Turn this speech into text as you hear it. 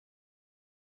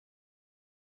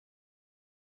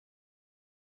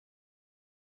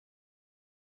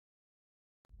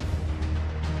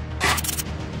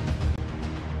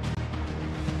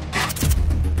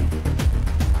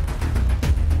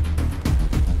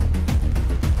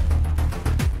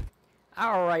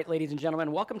All right, ladies and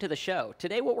gentlemen, welcome to the show.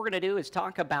 Today what we're going to do is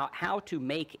talk about how to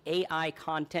make AI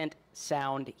content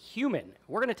sound human.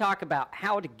 We're going to talk about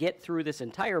how to get through this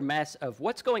entire mess of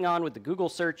what's going on with the Google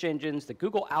search engines, the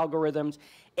Google algorithms,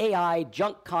 AI,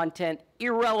 junk content,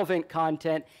 irrelevant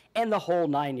content, and the whole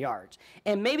 9 yards.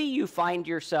 And maybe you find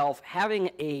yourself having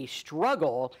a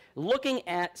struggle looking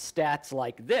at stats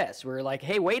like this, where you're like,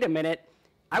 hey, wait a minute,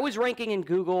 I was ranking in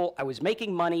Google, I was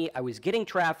making money, I was getting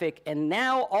traffic, and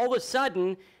now all of a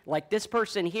sudden, like this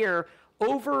person here,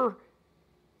 over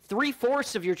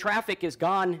 3/4 of your traffic is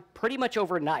gone pretty much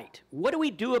overnight. What do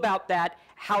we do about that?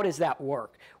 How does that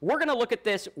work? We're going to look at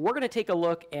this. We're going to take a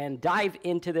look and dive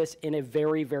into this in a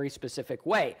very, very specific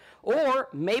way. Or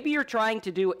maybe you're trying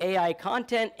to do AI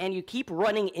content and you keep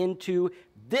running into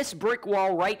this brick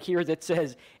wall right here that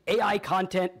says AI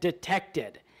content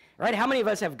detected. Right? How many of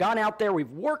us have gone out there,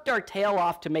 we've worked our tail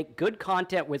off to make good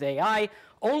content with AI,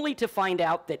 only to find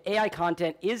out that AI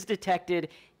content is detected,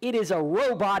 it is a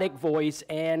robotic voice,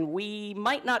 and we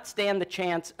might not stand the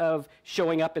chance of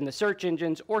showing up in the search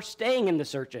engines or staying in the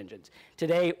search engines.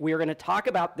 Today, we are going to talk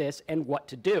about this and what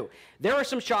to do. There are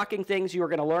some shocking things you are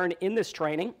going to learn in this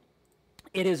training.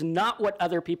 It is not what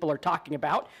other people are talking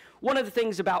about. One of the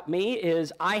things about me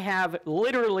is I have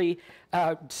literally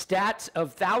stats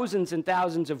of thousands and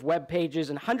thousands of web pages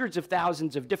and hundreds of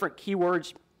thousands of different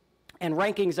keywords and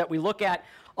rankings that we look at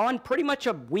on pretty much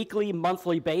a weekly,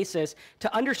 monthly basis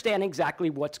to understand exactly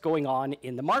what's going on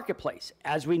in the marketplace.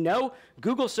 As we know,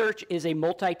 Google search is a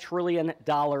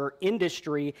multi-trillion-dollar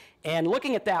industry, and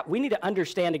looking at that, we need to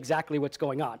understand exactly what's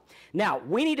going on. Now,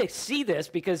 we need to see this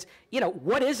because,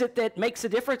 what is it that makes the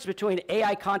difference between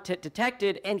AI content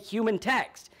detected and human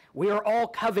text? We are all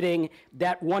coveting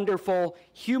that wonderful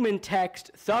human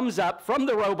text thumbs up from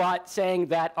the robot saying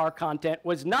that our content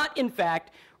was not, in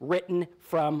fact, written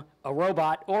from a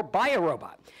robot or by a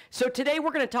robot. So today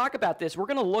we're going to talk about this. We're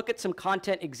going to look at some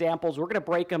content examples. We're going to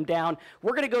break them down.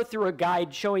 We're going to go through a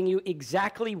guide showing you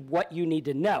exactly what you need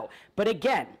to know. But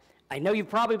again, I know you've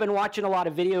probably been watching a lot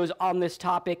of videos on this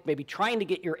topic, maybe trying to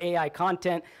get your AI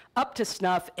content up to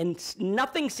snuff, and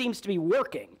nothing seems to be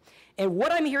working. And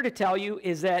what I'm here to tell you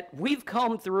is that we've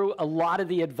come through a lot of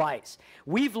the advice.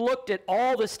 We've looked at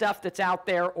all the stuff that's out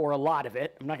there, or a lot of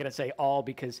it. I'm not going to say all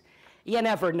because you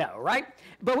never know, right?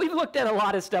 But we've looked at a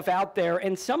lot of stuff out there,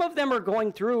 and some of them are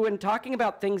going through and talking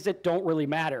about things that don't really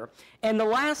matter. And the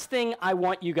last thing I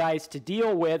want you guys to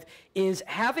deal with is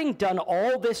having done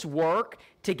all this work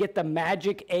to get the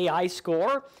magic AI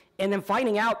score, and then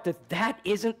finding out that that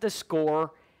isn't the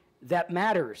score that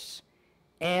matters.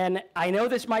 And I know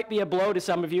this might be a blow to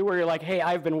some of you where you're like, hey,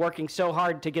 I've been working so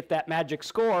hard to get that magic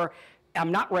score.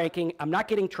 I'm not ranking, I'm not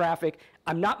getting traffic,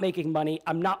 I'm not making money,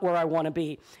 I'm not where I want to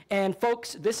be. And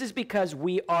folks, this is because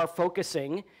we are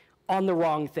focusing on the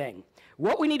wrong thing.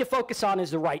 What we need to focus on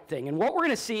is the right thing. And what we're going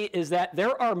to see is that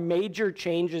there are major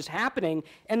changes happening,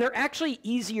 and they're actually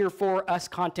easier for us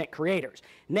content creators.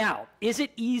 Now, is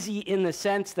it easy in the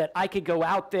sense that I could go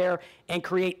out there and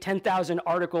create 10,000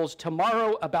 articles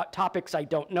tomorrow about topics I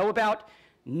don't know about?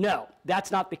 No,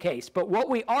 that's not the case. But what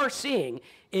we are seeing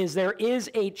is there is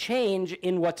a change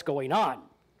in what's going on.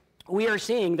 We are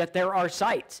seeing that there are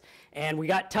sites, and we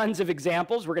got tons of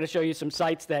examples. We're going to show you some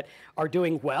sites that are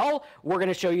doing well. We're going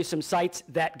to show you some sites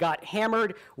that got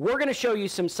hammered. We're going to show you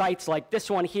some sites like this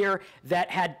one here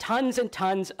that had tons and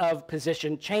tons of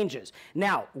position changes.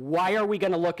 Now, why are we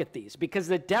going to look at these? Because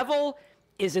the devil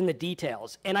is in the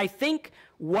details. And I think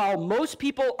while most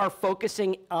people are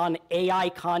focusing on AI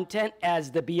content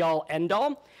as the be-all,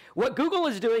 end-all, what Google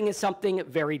is doing is something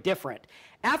very different.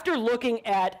 After looking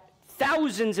at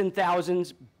thousands and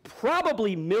thousands,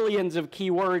 probably millions of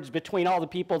keywords between all the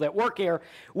people that work here,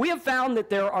 we have found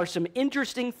that there are some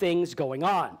interesting things going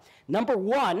on. Number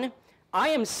one, I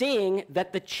am seeing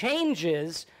that the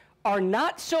changes are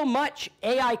not so much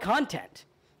AI content.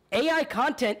 AI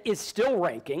content is still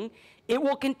ranking. It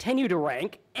will continue to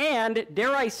rank, and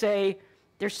dare I say,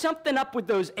 there's something up with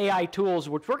those AI tools,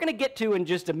 which we're going to get to in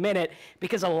just a minute,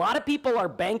 because a lot of people are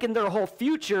banking their whole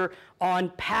future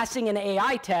on passing an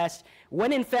AI test,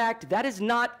 when in fact, that is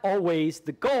not always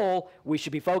the goal we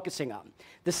should be focusing on.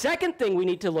 The second thing we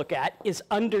need to look at is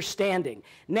understanding.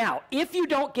 Now, if you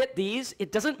don't get these,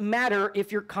 it doesn't matter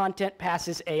if your content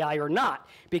passes AI or not,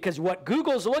 because what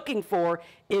Google's looking for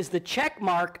is the check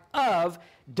mark of,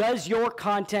 does your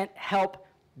content help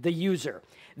the user?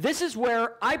 This is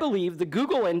where I believe the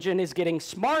Google engine is getting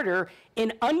smarter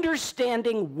in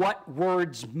understanding what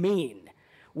words mean.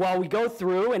 While we go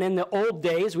through, and in the old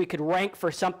days, we could rank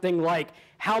for something like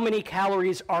how many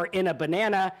calories are in a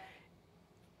banana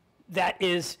that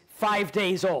is 5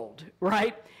 days old,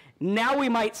 right? now we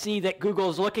might see that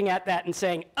Google's looking at that and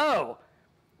saying, oh,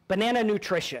 banana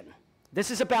nutrition. This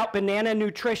is about banana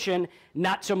nutrition,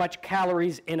 not so much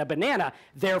calories in a banana.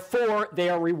 Therefore, they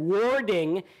are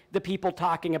rewarding the people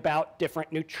talking about different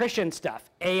nutrition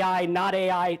stuff. AI, not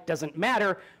AI, doesn't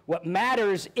matter. What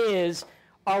matters is,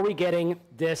 are we getting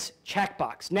this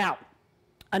checkbox? Now,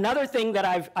 another thing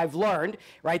that I've learned,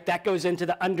 right, that goes into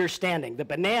the understanding. The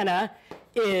banana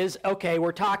is, okay,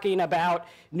 we're talking about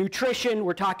nutrition,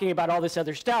 we're talking about all this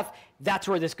other stuff, that's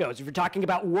where this goes. If you're talking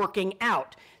about working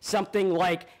out, something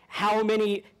like how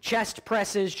many chest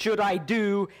presses should I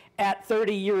do at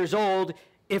 30 years old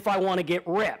if I want to get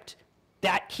ripped?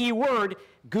 That keyword,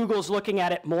 Google's looking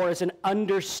at it more as an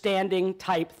understanding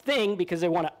type thing because they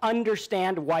want to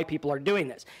understand why people are doing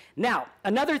this. Now,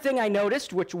 another thing I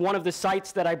noticed, which one of the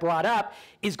sites that I brought up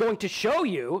is going to show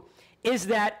you, is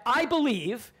that I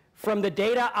believe, from the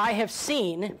data I have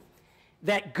seen,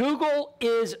 that Google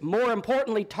is more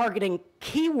importantly targeting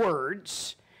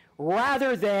keywords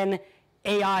rather than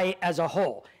AI as a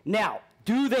whole. Now,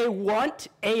 do they want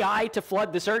AI to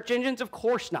flood the search engines? Of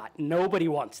course not. Nobody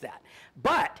wants that.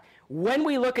 But when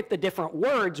we look at the different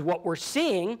words, what we're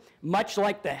seeing, much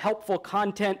like the helpful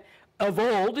content of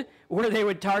old, where they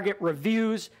would target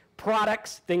reviews,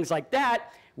 products, things like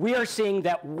that, we are seeing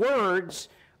that words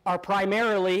are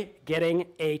primarily getting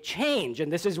a change.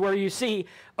 And this is where you see,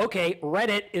 okay,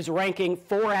 Reddit is ranking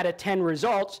 4 out of 10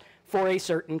 results for a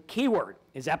certain keyword.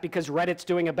 Is that because Reddit's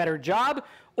doing a better job?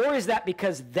 Or is that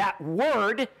because that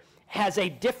word has a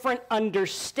different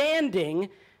understanding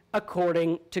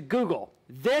according to Google?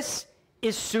 This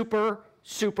is super,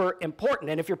 super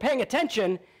important. And if you're paying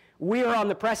attention, we are on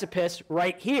the precipice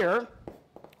right here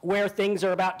where things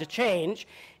are about to change.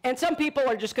 And some people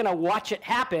are just going to watch it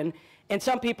happen. And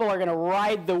some people are going to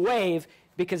ride the wave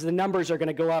because the numbers are going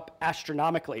to go up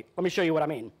astronomically. Let me show you what I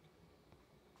mean.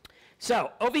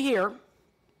 So over here,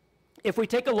 if we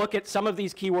take a look at some of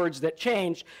these keywords that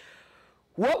changed,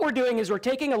 what we're doing is we're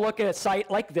taking a look at a site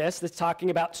like this that's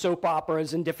talking about soap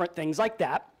operas and different things like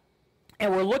that,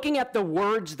 and we're looking at the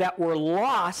words that were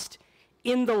lost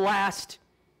in the last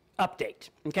update.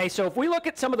 Okay, so if we look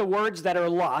at some of the words that are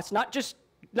lost, not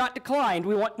declined,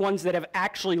 we want ones that have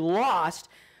actually lost,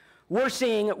 we're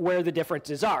seeing where the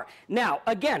differences are. Now,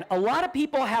 again, a lot of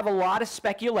people have a lot of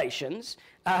speculations.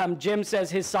 Jim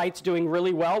says his site's doing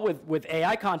really well with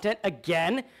AI content.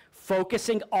 Again,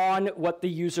 focusing on what the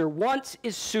user wants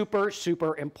is super,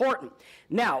 super important.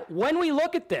 Now, when we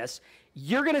look at this,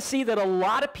 you're going to see that a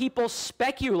lot of people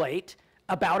speculate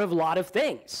about a lot of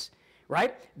things,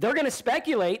 right? They're going to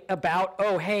speculate about,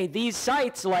 oh, hey, these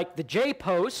sites like the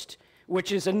JPost,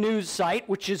 which is a news site,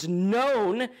 which is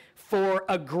known for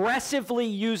aggressively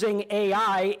using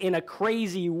AI in a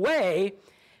crazy way,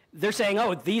 they're saying,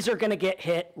 oh, these are going to get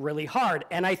hit really hard.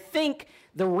 And I think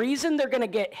the reason they're going to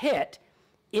get hit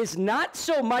is not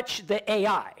so much the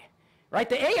AI, right?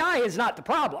 The AI is not the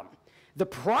problem. The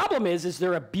problem is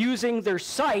they're abusing their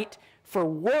site for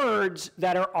words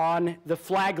that are on the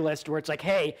flag list where it's like,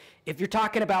 hey, if you're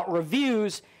talking about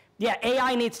reviews, yeah,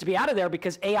 AI needs to be out of there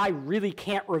because AI really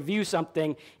can't review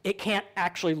something. It can't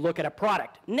actually look at a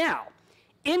product. Now,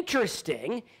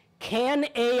 interesting, can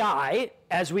AI,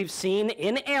 as we've seen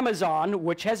in Amazon,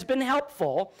 which has been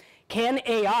helpful, can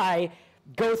AI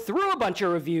go through a bunch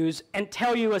of reviews and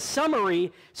tell you a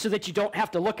summary so that you don't have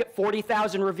to look at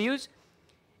 40,000 reviews?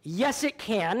 Yes, it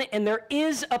can, and there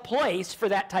is a place for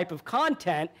that type of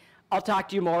content. I'll talk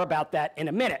to you more about that in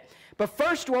a minute. But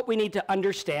first, what we need to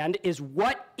understand is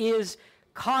what is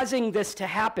causing this to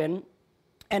happen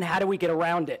and how do we get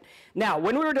around it. Now,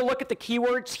 when we were to look at the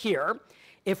keywords here,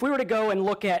 if we were to go and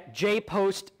look at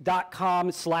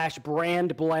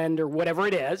jpost.com/brand blend or whatever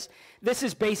it is, this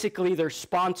is basically their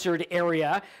sponsored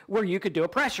area where you could do a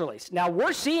press release. Now,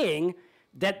 we're seeing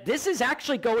that this is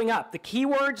actually going up. The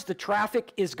keywords, the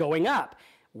traffic is going up.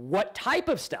 What type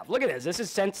of stuff? Look at this. This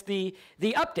is since the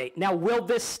update. Now, will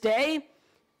this stay?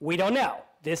 We don't know.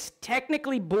 This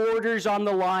technically borders on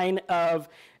the line of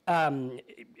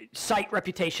site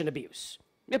reputation abuse.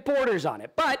 It borders on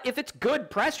it. But if it's good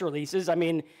press releases, I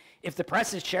mean, if the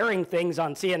press is sharing things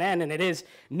on CNN and it is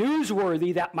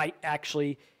newsworthy, that might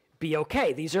actually be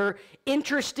okay. These are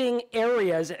interesting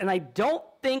areas, and I don't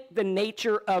think the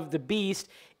nature of the beast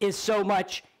is so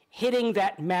much hitting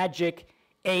that magic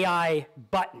AI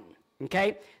button,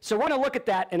 okay? So we're going to look at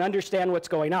that and understand what's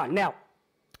going on. Now,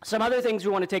 some other things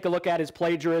we want to take a look at is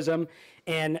plagiarism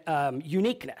and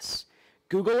uniqueness.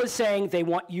 Google is saying they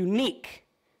want unique.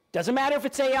 Doesn't matter if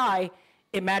it's AI,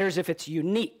 it matters if it's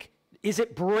unique. Is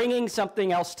it bringing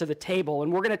something else to the table?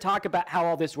 And we're going to talk about how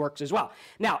all this works as well.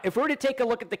 Now, if we're to take a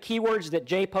look at the keywords that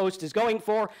JPost is going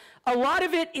for, a lot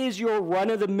of it is your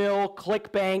run-of-the-mill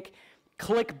Clickbank,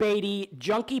 clickbaity,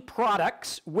 junky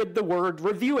products with the word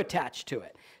review attached to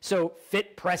it. So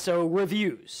Fitpresso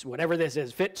reviews, whatever this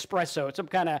is, Fitespresso, some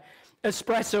kind of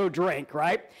espresso drink,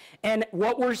 right? And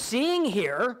what we're seeing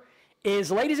here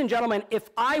is, ladies and gentlemen, if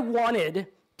I wanted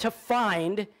to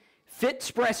find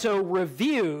Fitespresso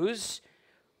reviews,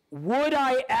 would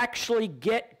I actually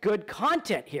get good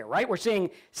content here, right? We're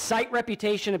seeing site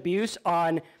reputation abuse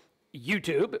on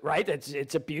YouTube, right?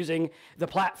 It's abusing the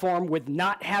platform with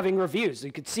not having reviews.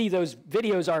 You could see those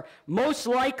videos are most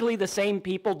likely the same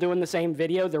people doing the same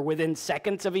video. They're within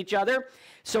seconds of each other.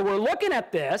 So we're looking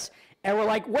at this and we're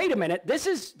like, wait a minute, this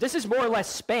is more or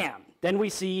less spam. Then we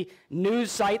see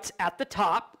news sites at the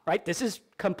top, right? This is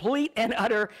complete and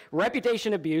utter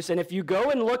reputation abuse. And if you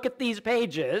go and look at these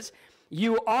pages,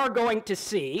 you are going to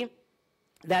see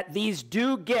that these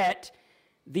do get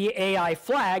the AI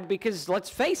flag because, let's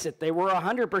face it, they were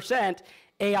 100%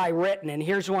 AI written. And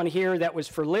here's one here that was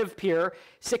for LivePeer,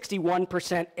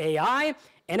 61% AI.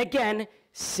 And again,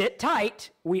 sit tight.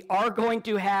 We are going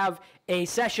to have a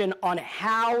session on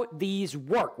how these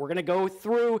work. We're going to go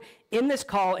through in this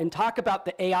call and talk about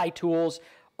the AI tools.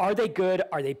 Are they good?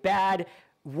 Are they bad?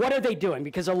 What are they doing?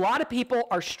 Because a lot of people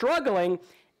are struggling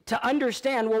to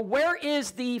understand, well, where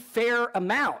is the fair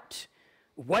amount?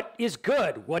 What is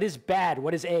good? What is bad?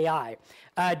 What is AI?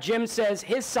 Jim says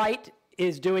his site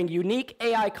is doing unique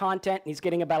AI content, and he's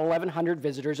getting about 1,100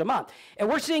 visitors a month. And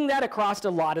we're seeing that across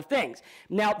a lot of things.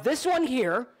 Now, this one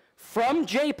here from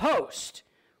JPost,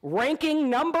 ranking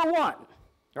 #1,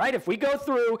 right? If we go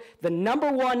through, the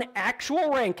 #1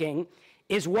 actual ranking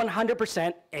is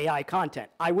 100% AI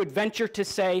content. I would venture to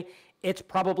say it's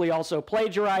probably also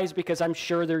plagiarized because I'm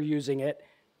sure they're using it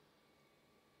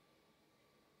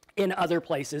in other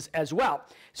places as well.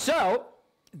 So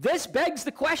this begs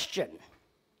the question,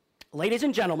 ladies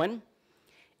and gentlemen,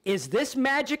 is this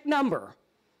magic number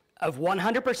of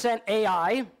 100%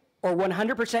 AI or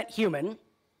 100% human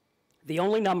the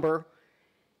only number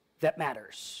that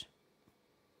matters?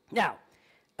 Now,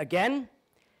 again,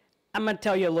 I'm going to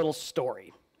tell you a little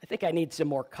story. I think I need some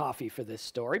more coffee for this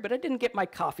story, but I didn't get my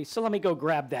coffee, so let me go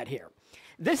grab that here.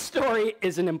 This story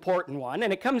is an important one,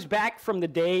 and it comes back from the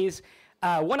days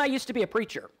when I used to be a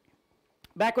preacher.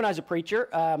 Back when I was a preacher,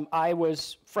 I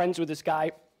was friends with this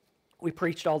guy. We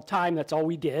preached all the time. That's all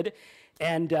we did.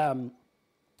 And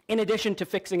in addition to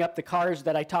fixing up the cars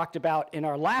that I talked about in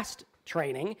our last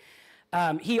training,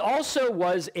 he also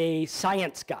was a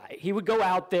science guy. He would go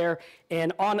out there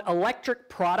and on electric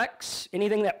products,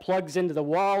 anything that plugs into the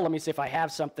wall, let me see if I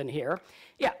have something here.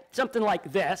 Yeah, something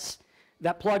like this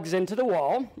that plugs into the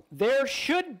wall, there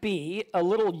should be a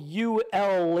little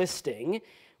UL listing,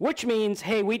 which means,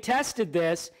 hey, we tested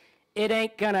this, it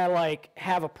ain't gonna like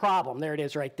have a problem. There it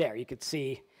is right there. You could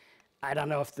see, I don't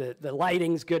know if the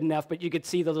lighting's good enough, but you could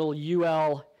see the little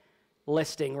UL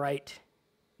listing right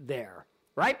there,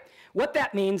 right? What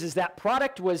that means is that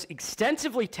product was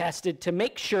extensively tested to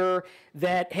make sure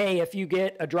that, hey, if you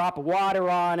get a drop of water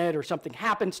on it or something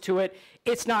happens to it,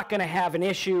 it's not going to have an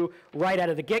issue right out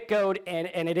of the get-go,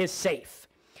 and it is safe.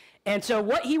 And so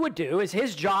what he would do is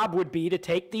his job would be to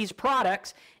take these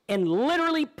products and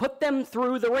literally put them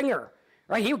through the ringer.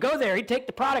 Right? He would go there, he'd take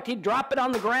the product, he'd drop it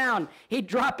on the ground, he'd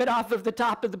drop it off of the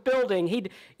top of the building, he'd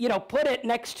put it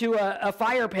next to a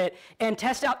fire pit and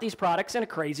test out these products in a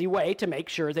crazy way to make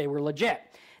sure they were legit.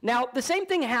 Now, the same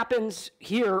thing happens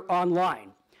here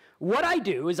online. What I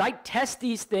do is I test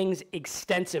these things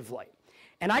extensively.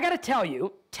 And I got to tell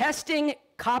you, testing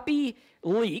copy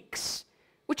leaks,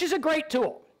 which is a great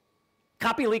tool.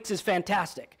 Copy leaks is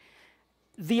fantastic.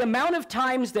 The amount of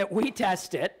times that we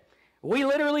test it, we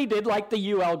literally did like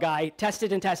the UL guy,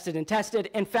 tested and tested and tested,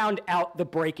 and found out the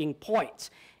breaking points.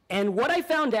 And what I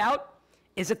found out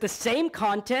is that the same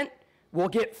content will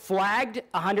get flagged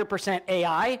 100%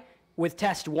 AI with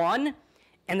test 1,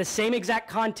 and the same exact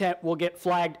content will get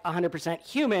flagged 100%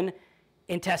 human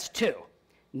in test 2.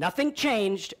 Nothing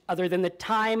changed other than the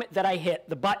time that I hit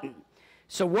the button.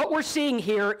 So what we're seeing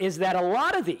here is that a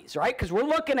lot of these, right, because we're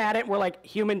looking at it, we're like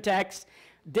human text,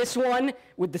 this one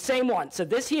with the same one. So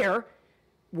this here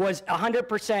was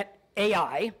 100%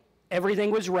 AI.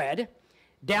 Everything was red.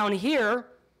 Down here,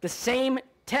 the same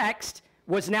text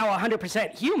was now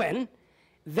 100% human.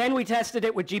 Then we tested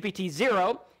it with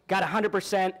GPT-0, got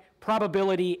 100%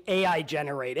 probability AI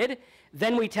generated.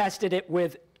 Then we tested it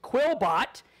with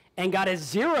Quillbot and got a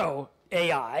 0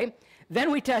 AI.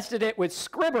 Then we tested it with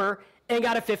Scribber and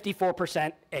got a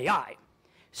 54% AI.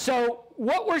 So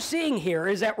what we're seeing here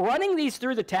is that running these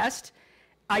through the test,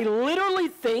 I literally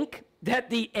think that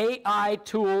the AI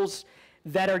tools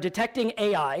that are detecting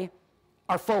AI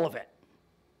are full of it.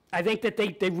 I think that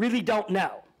they really don't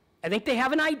know. I think they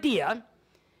have an idea,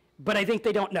 but I think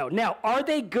they don't know. Now, are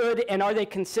they good and are they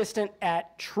consistent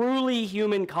at truly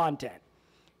human content?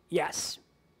 Yes.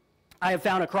 I have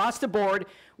found across the board,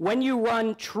 when you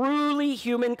run truly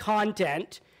human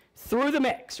content through the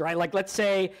mix, right? Like let's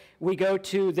say we go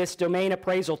to this domain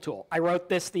appraisal tool. I wrote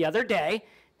this the other day,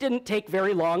 didn't take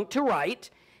very long to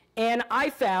write, and I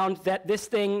found that this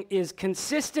thing is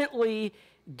consistently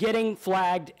getting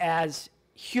flagged as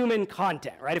human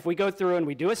content, right? If we go through and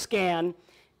we do a scan,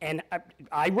 and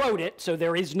I wrote it, so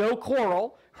there is no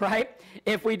quarrel, right?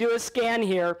 If we do a scan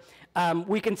here,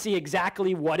 we can see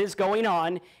exactly what is going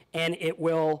on, and it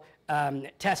will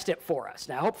test it for us.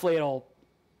 Now, hopefully it'll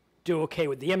do okay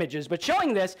with the images, but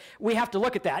showing this, we have to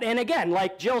look at that. And again,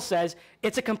 like Jill says,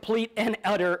 it's a complete and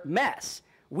utter mess.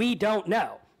 We don't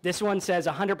know. This one says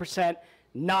 100%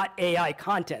 not AI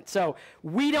content. So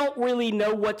we don't really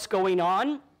know what's going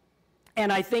on,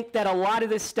 and I think that a lot of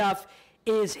this stuff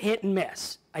is hit and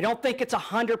miss. I don't think it's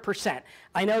 100%.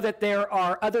 I know that there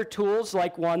are other tools,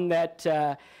 like one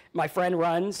that my friend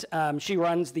runs. She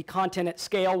runs the content at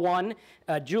scale one,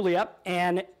 Julia,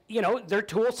 and you know, their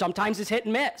tool sometimes is hit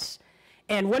and miss.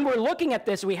 And when we're looking at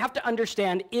this, we have to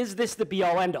understand, is this the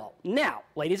be-all, end-all? Now,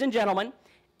 ladies and gentlemen,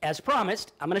 as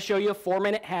promised, I'm going to show you a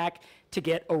 4-minute hack to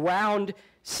get around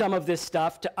some of this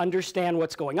stuff to understand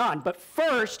what's going on. But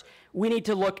first, we need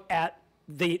to look at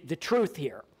the truth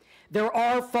here. There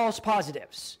are false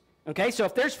positives, okay? So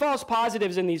if there's false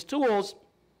positives in these tools,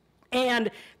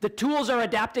 and the tools are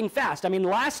adapting fast. I mean,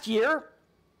 last year,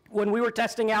 when we were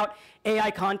testing out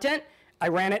AI content, I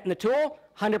ran it in the tool,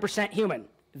 100% human.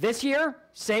 This year,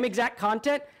 same exact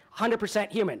content,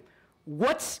 100% human.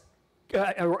 What's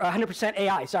 100%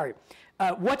 AI, sorry.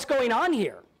 What's going on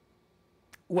here?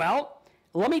 Well,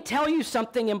 let me tell you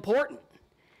something important.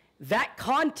 That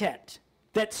content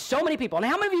that so many people, and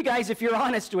how many of you guys, if you're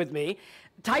honest with me,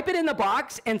 type it in the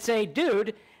box and say,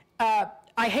 dude, I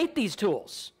hate these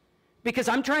tools because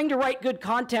I'm trying to write good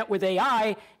content with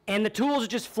AI and the tools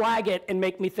just flag it and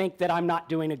make me think that I'm not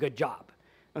doing a good job.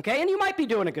 Okay, and you might be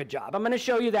doing a good job. I'm going to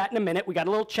show you that in a minute. We got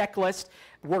a little checklist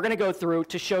we're going to go through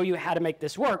to show you how to make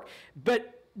this work.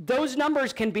 But those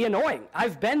numbers can be annoying.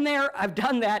 I've been there. I've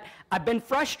done that. I've been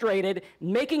frustrated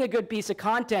making a good piece of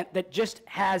content that just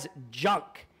has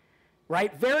junk,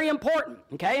 right? Very important,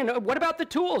 okay? And what about the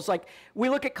tools? Like, we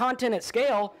look at content at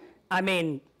scale. I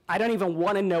mean, I don't even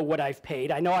want to know what I've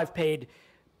paid. I know I've paid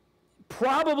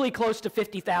probably close to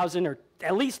 $50,000 or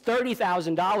at least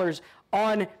 $30,000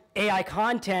 on AI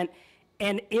content,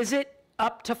 and is it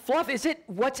up to fluff? Is it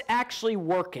what's actually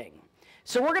working?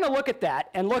 So we're going to look at that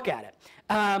and look at it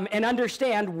and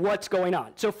understand what's going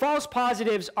on. So false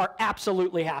positives are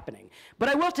absolutely happening. But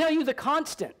I will tell you the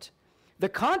constant. The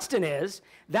constant is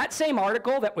that same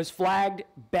article that was flagged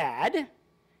bad,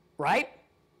 right,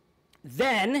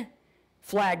 then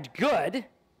flagged good,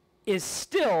 is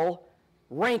still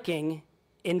ranking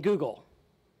in Google.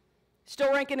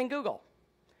 Still ranking in Google.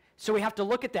 So we have to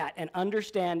look at that and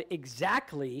understand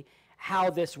exactly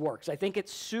how this works. I think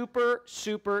it's super,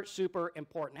 super, super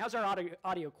important. How's our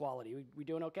audio quality? We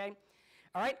doing okay?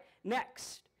 All right,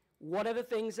 next, one of the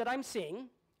things that I'm seeing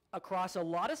across a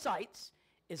lot of sites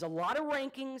is a lot of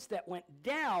rankings that went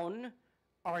down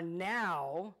are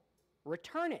now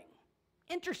returning.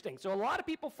 Interesting. So a lot of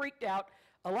people freaked out,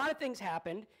 a lot of things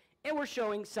happened, and we're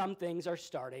showing some things are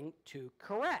starting to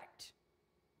correct.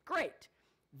 Great.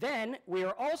 Then we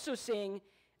are also seeing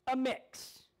a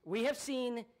mix. We have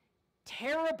seen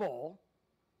terrible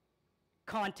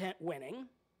content winning,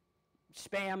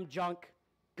 spam, junk,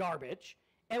 garbage,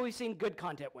 and we've seen good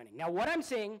content winning. Now what I'm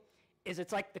seeing is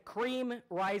it's like the cream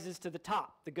rises to the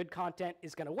top. The good content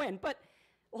is going to win, but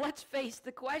let's face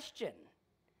the question.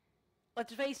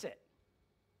 Let's face it.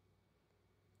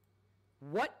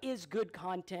 What is good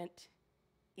content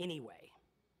anyway?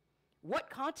 What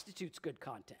constitutes good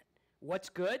content? What's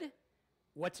good?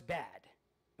 What's bad?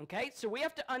 Okay, so we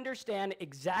have to understand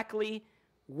exactly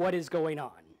what is going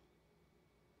on.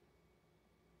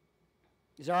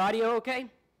 Is our audio okay?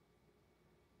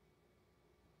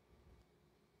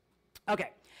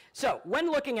 Okay, so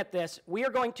when looking at this, we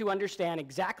are going to understand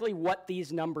exactly what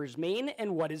these numbers mean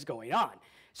and what is going on.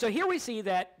 So here we see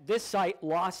that this site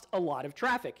lost a lot of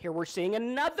traffic. Here we're seeing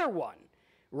another one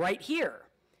right here,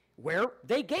 where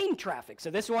they gain traffic.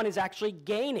 So this one is actually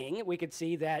gaining. We could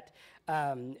see that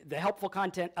the helpful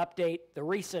content update, the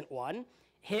recent one,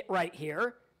 hit right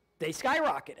here. They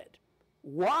skyrocketed.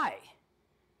 Why?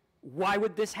 Why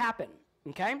would this happen?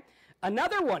 Okay?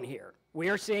 Another one here, we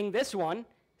are seeing this one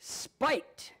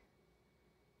spiked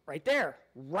right there,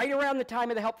 right around the time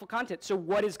of the helpful content. So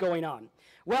what is going on?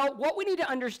 Well, what we need to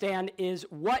understand is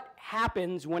what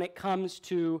happens when it comes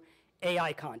to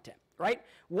AI content, right?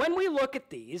 When we look at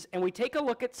these and we take a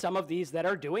look at some of these that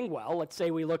are doing well, let's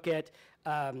say we look at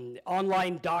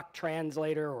online doc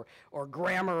translator or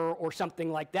grammar or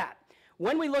something like that.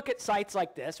 When we look at sites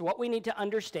like this, what we need to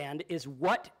understand is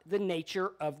what the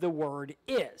nature of the word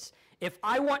is. If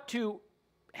I want to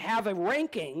have a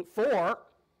ranking for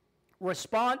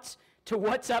response to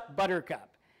what's up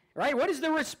Buttercup, right? What is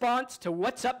the response to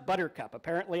what's up Buttercup?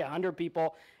 Apparently 100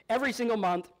 people every single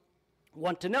month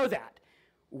want to know that.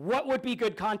 What would be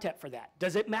good content for that?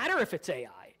 Does it matter if it's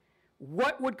AI?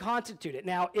 What would constitute it?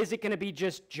 Now, is it going to be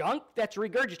just junk that's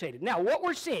regurgitated? Now, what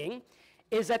we're seeing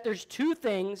is that there's two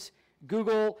things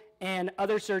Google and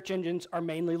other search engines are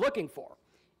mainly looking for.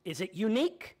 Is it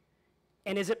unique?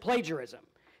 And is it plagiarism?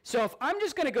 So if I'm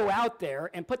just going to go out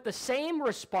there and put the same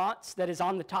response that is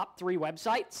on the top 3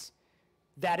 websites,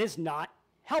 that is not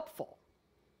helpful.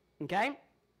 Okay?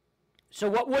 So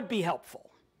what would be helpful?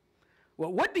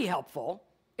 What would be helpful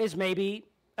is maybe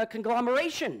a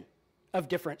conglomeration of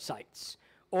different sites,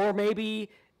 or maybe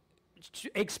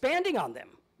expanding on them.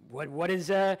 What is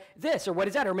this, or what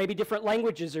is that, or maybe different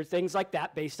languages or things like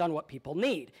that based on what people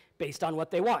need, based on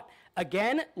what they want.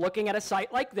 Again, looking at a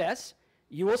site like this,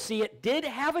 you will see it did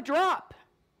have a drop.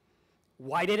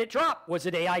 Why did it drop? Was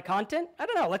it AI content? I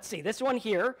don't know. Let's see. This one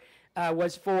here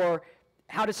was for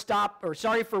how to stop, or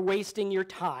sorry for wasting your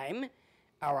time.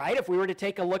 All right, if we were to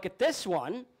take a look at this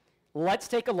one, let's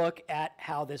take a look at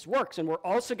how this works. And we're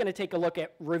also going to take a look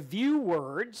at review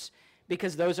words,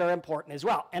 because those are important as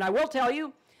well. And I will tell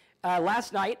you,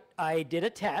 last night I did a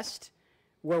test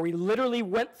where we literally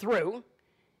went through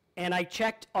and I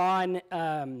checked on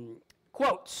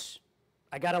quotes.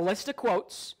 I got a list of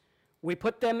quotes. We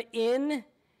put them in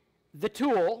the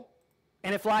tool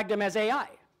and it flagged them as AI.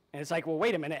 And it's like, well,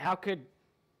 wait a minute, how could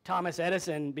Thomas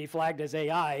Edison be flagged as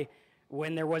AI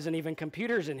when there wasn't even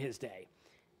computers in his day?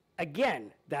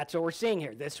 Again, that's what we're seeing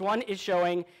here. This one is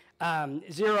showing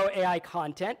 0 AI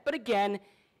content, but again,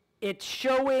 it's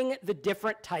showing the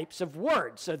different types of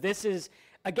words. So this is,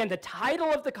 again, the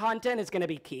title of the content is going to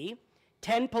be key.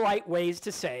 10 polite ways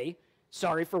to say,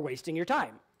 sorry for wasting your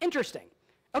time. Interesting.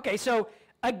 Okay, so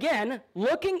again,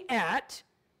 looking at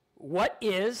what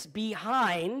is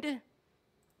behind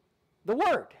the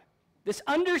word. This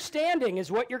understanding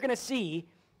is what you're going to see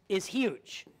is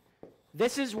huge.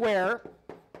 This is where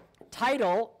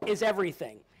title is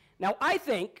everything. Now, I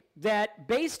think that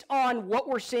based on what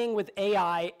we're seeing with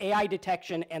AI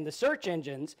detection, and the search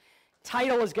engines,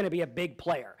 title is going to be a big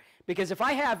player. Because if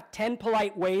I have 10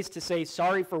 polite ways to say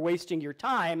sorry for wasting your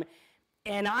time,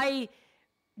 and I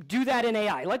do that in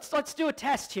AI, let's do a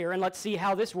test here and let's see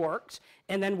how this works,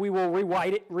 and then we will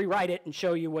rewrite it and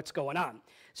show you what's going on.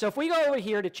 So if we go over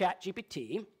here to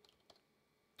ChatGPT,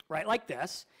 right like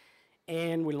this,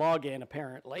 and we log in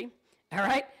apparently, all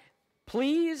right,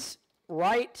 please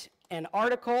write an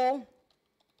article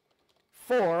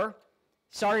for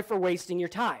sorry for wasting your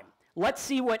time. Let's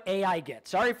see what AI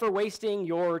gets. Sorry for wasting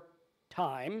your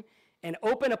time, and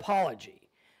open apology.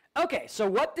 Okay, so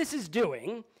what this is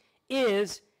doing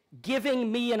is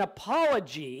giving me an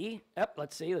apology.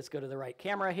 Let's see, let's go to the right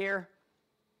camera here.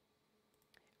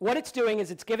 What it's doing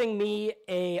is it's giving me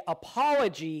an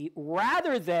apology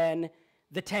rather than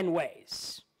the 10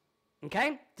 ways.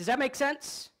 Okay, does that make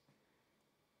sense?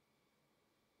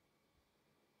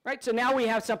 Right, so now we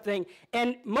have something,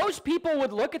 and most people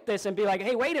would look at this and be like,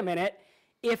 hey, wait a minute,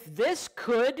 if this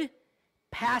could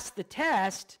pass the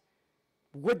test,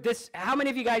 would this, how many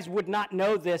of you guys would not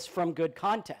know this from good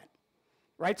content?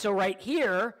 Right, so right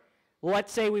here,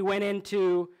 let's say we went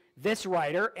into this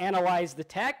writer, analyze the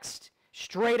text,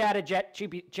 straight out of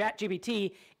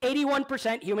ChatGPT,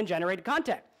 81% human-generated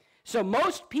content. So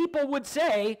most people would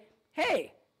say,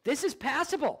 hey, this is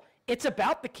passable. It's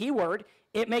about the keyword,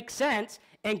 it makes sense,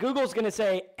 and Google's going to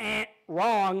say,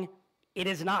 wrong, it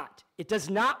is not. It does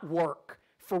not work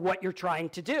for what you're trying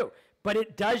to do, but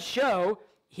it does show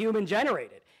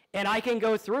human-generated. And I can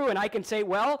go through and I can say,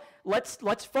 well, let's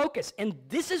focus. And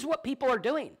this is what people are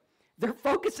doing. They're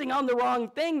focusing on the wrong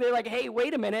thing. They're like, hey,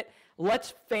 wait a minute,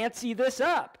 let's fancy this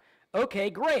up. Okay,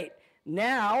 great.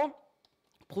 Now,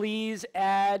 please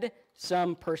add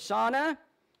some persona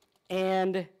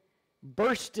and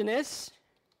burstiness,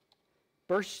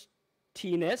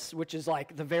 which is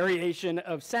like the variation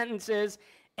of sentences,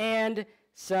 and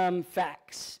some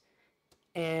facts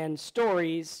and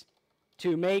stories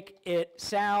to make it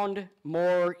sound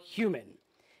more human.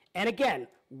 And again,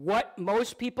 what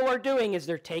most people are doing is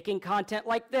they're taking content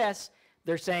like this,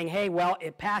 they're saying, hey, well,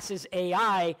 it passes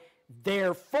AI,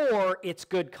 therefore it's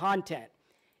good content.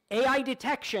 AI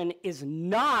detection is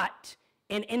not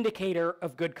an indicator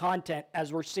of good content,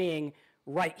 as we're seeing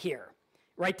right here,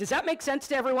 right? Does that make sense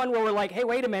to everyone, where we're like, hey,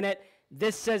 wait a minute,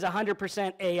 this says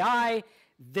 100% AI,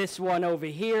 this one over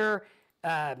here,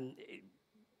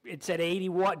 it said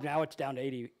 81, now it's down to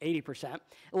 80%.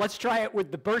 Let's try it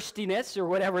with the burstiness or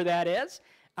whatever that is.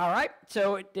 All right,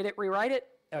 so did it rewrite it?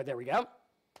 Oh, there we go,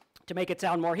 to make it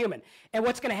sound more human. And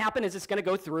what's gonna happen is it's gonna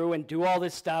go through and do all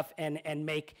this stuff and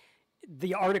make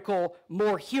the article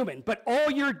more human. But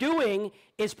all you're doing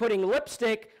is putting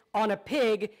lipstick on a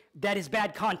pig that is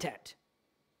bad content.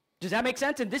 Does that make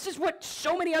sense? And this is what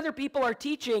so many other people are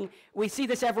teaching. We see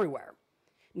this everywhere.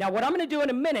 Now, what I'm going to do in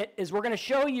a minute is we're going to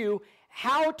show you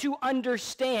how to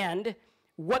understand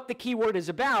what the keyword is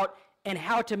about and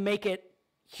how to make it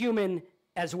human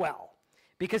as well.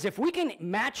 Because if we can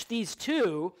match these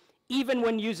two, even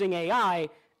when using AI,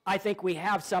 I think we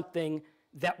have something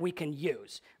that we can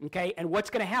use, okay? And what's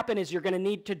gonna happen is you're gonna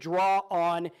need to draw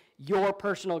on your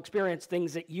personal experience,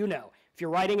 things that you know. If you're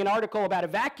writing an article about a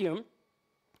vacuum,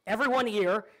 everyone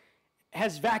here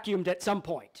has vacuumed at some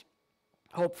point,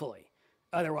 hopefully.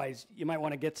 Otherwise, you might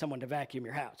wanna get someone to vacuum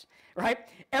your house, right?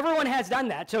 Everyone has done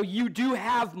that, so you do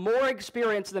have more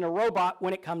experience than a robot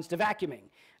when it comes to vacuuming.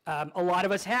 A lot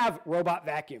of us have robot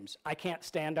vacuums. I can't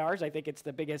stand ours. I think it's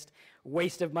the biggest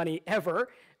waste of money ever.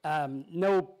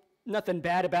 Nothing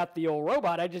bad about the old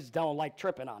robot. I just don't like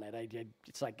tripping on it.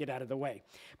 It's like, get out of the way.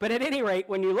 But at any rate,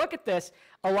 when you look at this,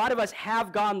 a lot of us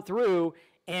have gone through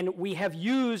and we have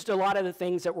used a lot of the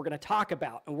things that we're going to talk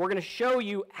about. And we're going to show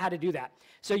you how to do that.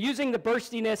 So using the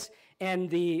burstiness and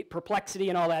the perplexity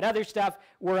and all that other stuff,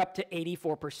 we're up to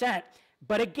 84%.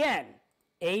 But again,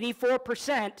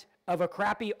 84% of a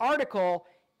crappy article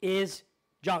is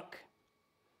junk.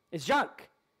 It's junk.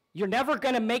 You're never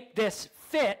going to make this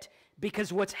fit,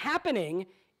 because what's happening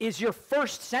is your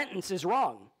first sentence is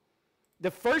wrong.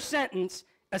 The first sentence,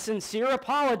 a sincere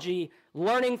apology,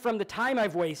 learning from the time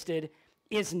I've wasted,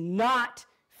 is not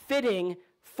fitting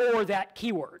for that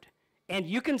keyword. And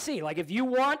you can see, like, if you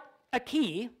want a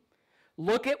key,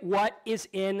 look at what is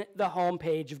in the home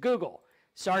page of Google.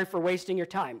 Sorry for wasting your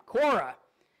time. Quora,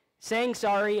 saying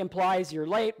sorry implies you're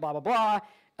late, blah, blah,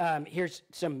 blah. Here's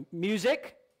some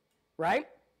music, right?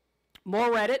 More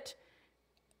Reddit.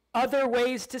 Other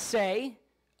ways to say,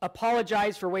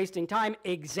 apologize for wasting time,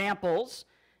 examples,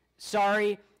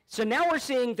 sorry. So now we're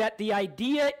seeing that the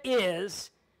idea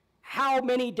is how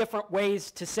many different ways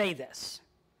to say this,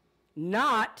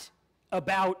 not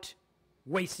about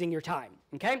wasting your time,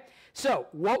 okay? So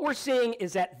what we're seeing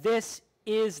is that this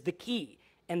is the key,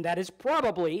 and that is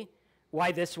probably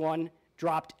why this one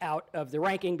dropped out of the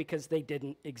ranking, because they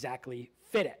didn't exactly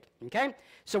fit it, okay?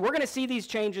 So we're going to see these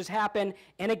changes happen,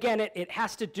 and again, it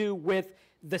has to do with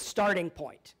the starting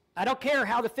point. I don't care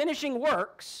how the finishing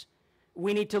works,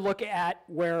 we need to look at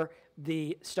where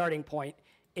the starting point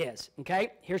is,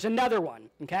 okay? Here's another one,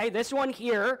 okay? This one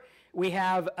here, we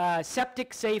have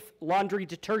septic safe laundry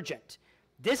detergent.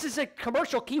 This is a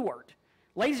commercial keyword.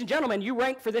 Ladies and gentlemen, you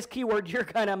rank for this keyword, you're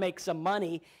going to make some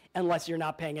money unless you're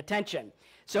not paying attention.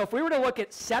 So if we were to look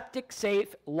at septic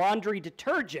safe laundry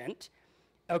detergent,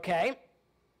 okay,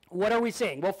 what are we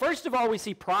seeing? Well, first of all, we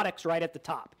see products right at the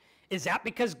top. Is that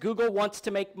because Google wants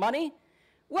to make money?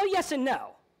 Well, yes and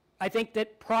no. I think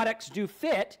that products do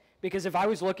fit, because if I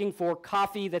was looking for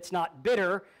coffee that's not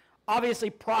bitter, obviously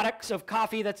products of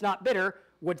coffee that's not bitter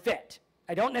would fit.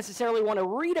 I don't necessarily want to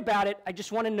read about it, I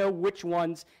just want to know which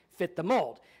ones fit the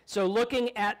mold. So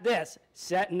looking at this,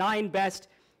 9 best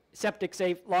septic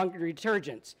safe laundry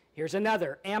detergents. Here's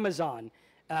another, Amazon,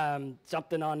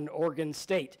 something on Oregon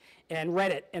State, and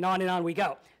Reddit, and on we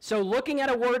go. So looking at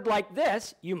a word like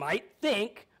this, you might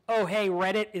think, oh, hey,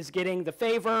 Reddit is getting the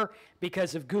favor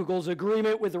because of Google's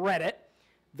agreement with Reddit.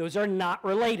 Those are not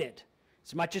related.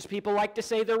 As much as people like to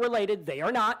say they're related, they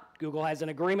are not. Google has an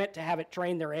agreement to have it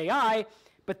train their AI,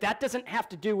 but that doesn't have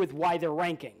to do with why they're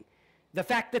ranking. The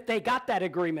fact that they got that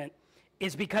agreement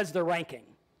is because they're ranking,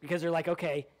 because they're like,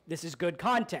 okay, this is good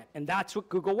content, and that's what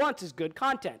Google wants, is good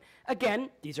content. Again,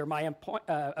 these are my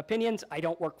opinions. I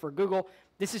don't work for Google.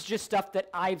 This is just stuff that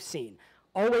I've seen.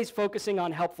 Always focusing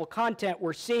on helpful content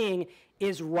we're seeing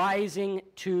is rising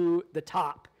to the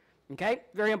top, okay?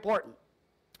 Very important.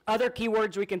 Other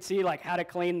keywords we can see, like how to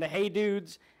clean the Hey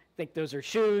Dudes, I think those are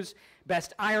shoes,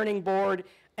 best ironing board,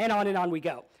 and on we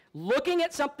go. Looking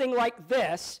at something like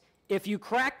this, if you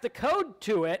crack the code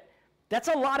to it, that's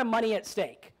a lot of money at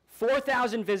stake.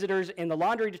 4,000 visitors in the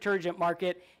laundry detergent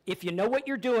market. If you know what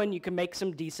you're doing, you can make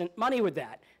some decent money with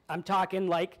that. I'm talking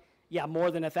like, yeah,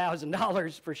 more than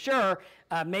 $1,000 for sure,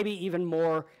 maybe even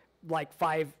more, like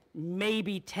 5,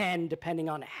 maybe 10, depending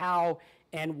on how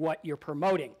and what you're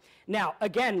promoting. Now,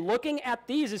 again, looking at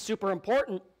these is super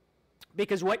important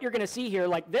because what you're going to see here,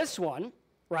 like this one,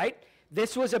 right?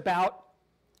 This was about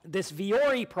this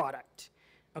Viore product,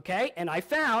 okay? And I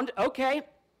found, okay,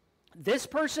 this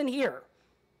person here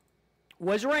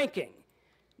was ranking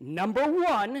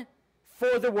 #1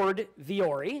 for the word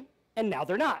Viore, and now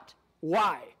they're not.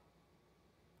 Why?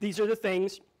 These are the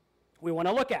things we want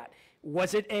to look at.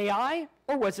 Was it AI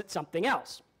or was it something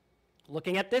else?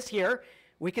 Looking at this here,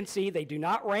 we can see they do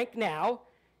not rank now.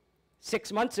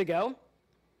 6 months ago,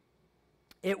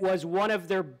 it was one of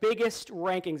their biggest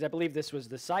rankings. I believe this was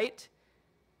the site,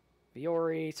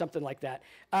 Viore, something like that.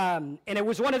 And it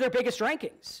was one of their biggest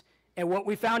rankings. And what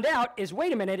we found out is,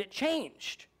 wait a minute, it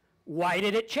changed. Why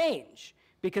did it change?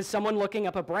 Because someone looking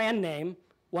up a brand name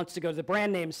wants to go to the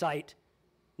brand name site,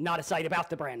 not a site about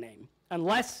the brand name,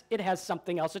 unless it has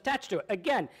something else attached to it.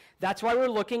 Again, that's why we're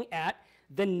looking at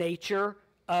the nature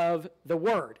of the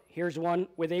word. Here's one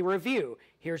with a review.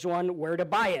 Here's one where to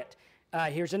buy it.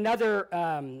 Here's another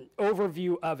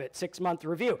overview of it, 6-month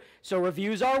review. So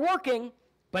reviews are working,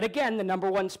 but again, the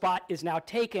 #1 spot is now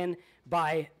taken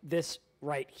by this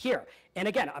right here. And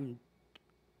again, I'm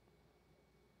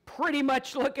pretty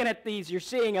much looking at these. You're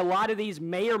seeing a lot of these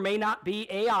may or may not be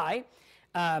AI.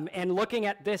 And looking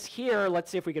at this here, let's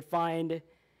see if we could find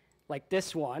like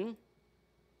this one.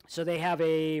 So they have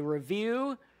a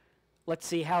review. Let's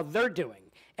see how they're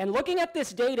doing. And looking at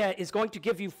this data is going to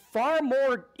give you far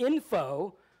more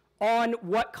info on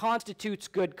what constitutes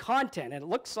good content. And it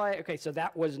looks like, okay, so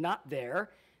that was not there.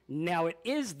 Now it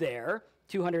is there.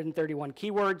 231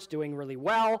 keywords, doing really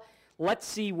well. Let's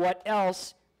see what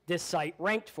else this site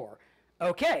ranked for.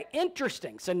 Okay,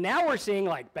 interesting. So now we're seeing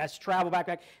like best travel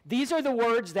backpack. These are the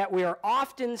words that we are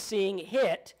often seeing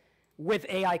hit with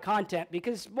AI content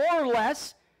because more or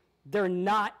less they're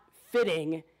not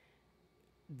fitting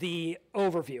the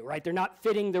overview, right? They're not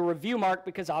fitting the review mark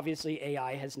because obviously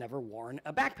AI has never worn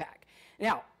a backpack.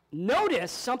 Now,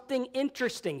 notice something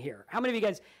interesting here. How many of you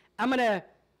guys, I'm gonna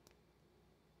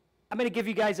give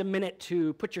you guys a minute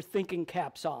to put your thinking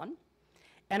caps on.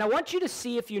 And I want you to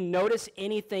see if you notice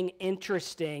anything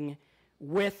interesting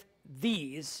with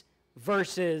these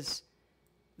versus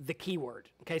the keyword.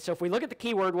 Okay, so if we look at the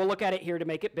keyword, we'll look at it here to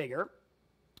make it bigger.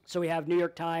 So we have New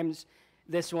York Times,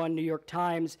 this one, New York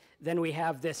Times, then we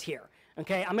have this here.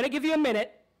 Okay, I'm going to give you a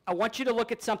minute. I want you to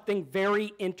look at something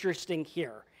very interesting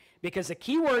here because the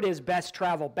keyword is best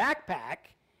travel backpack,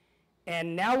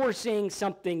 and now we're seeing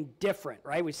something different,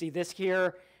 right? We see this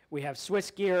here, we have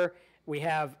Swiss gear, we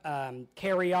have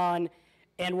carry on,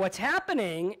 and what's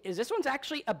happening is this one's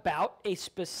actually about a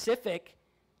specific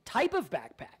type of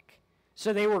backpack.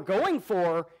 So they were going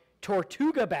for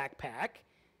Tortuga backpack,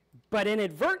 but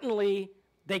inadvertently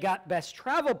they got best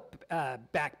travel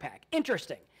backpack.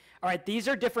 Interesting. All right, these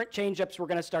are different change-ups we're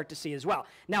going to start to see as well.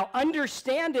 Now,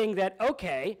 understanding that,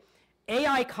 okay,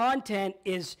 AI content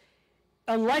is,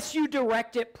 unless you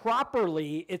direct it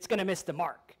properly, it's going to miss the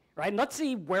mark, right? And let's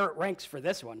see where it ranks for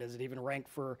this one. Does it even rank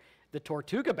for the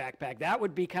Tortuga backpack? That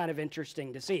would be kind of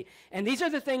interesting to see. And these are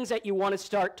the things that you want to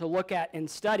start to look at and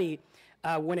study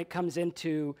when it comes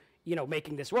into, you know,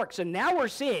 making this work. So now we're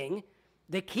seeing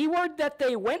the keyword that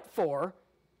they went for,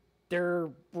 they're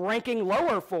ranking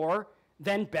lower for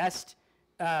than best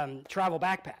travel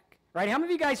backpack, right? How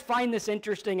many of you guys find this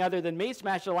interesting other than me?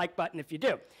 Smash the like button if you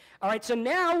do. All right, so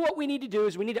now what we need to do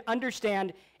is we need to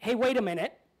understand, hey, wait a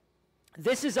minute.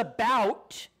 This is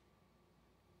about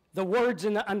the words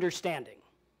and the understanding.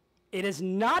 It is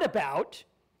not about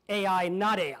AI,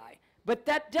 not AI, but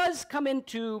that does come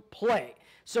into play.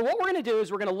 So what we're going to do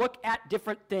is we're going to look at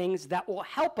different things that will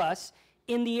help us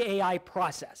in the AI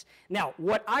process. Now,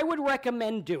 what I would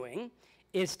recommend doing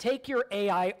is take your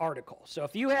AI article. So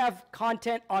if you have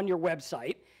content on your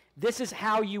website, this is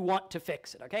how you want to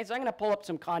fix it, okay? So I'm going to pull up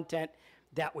some content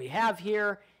that we have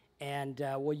here, and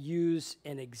we'll use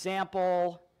an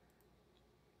example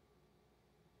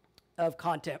of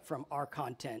content from our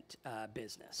content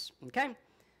business, okay?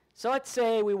 So let's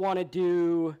say we want to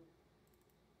do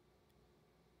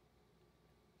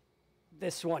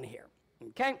this one here,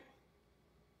 okay?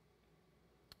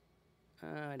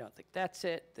 I don't think that's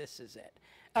it. This is it.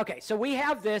 Okay, so we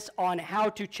have this on how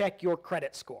to check your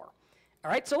credit score. All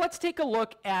right, so let's take a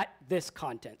look at this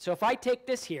content. So if I take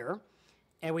this here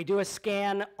and we do a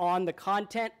scan on the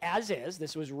content as is,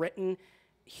 this was written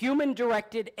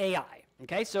human-directed AI.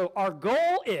 Okay, so our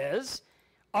goal is,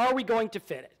 are we going to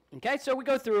fit it? Okay, so we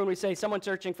go through and we say someone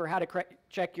searching for how to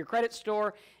check your credit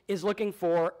score is looking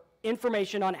for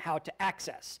information on how to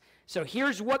access. So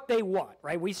here's what they want,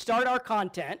 right? We start our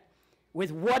content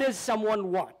with what does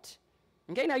someone want?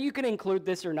 Okay, now you can include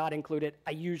this or not include it.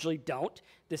 I usually don't.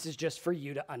 This is just for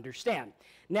you to understand.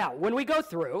 Now, when we go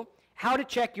through how to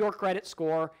check your credit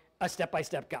score, a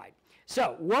step-by-step guide.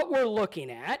 So what we're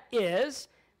looking at is,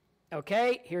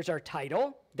 okay, here's our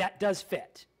title. That does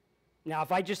fit. Now,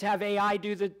 if I just have AI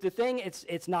do the thing,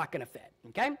 it's not going to fit,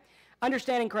 okay?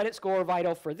 Understanding credit score,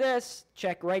 vital for this.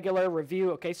 Check regular,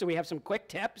 review. Okay, so we have some quick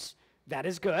tips. That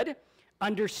is good.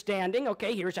 Understanding.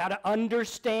 Okay, here's how to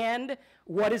understand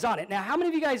what is on it. Now, how many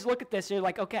of you guys look at this and you're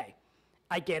like, okay,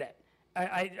 I get it.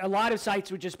 A lot of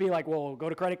sites would just be like, well, go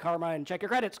to Credit Karma and check your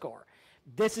credit score.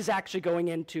 This is actually going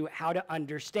into how to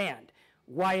understand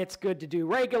why it's good to do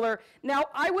regular. Now,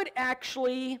 I would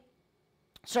actually...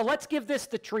 So let's give this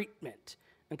the treatment.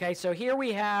 Okay, so here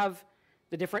we have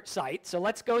the different sites. So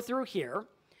let's go through here.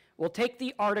 We'll take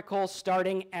the article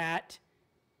starting at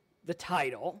the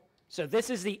title. So this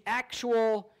is the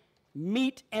actual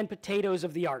meat and potatoes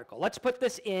of the article. Let's put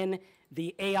this in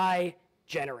the AI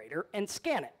generator and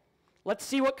scan it. Let's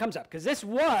see what comes up, because this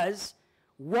was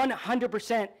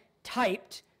 100%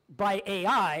 typed by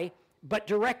AI, but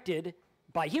directed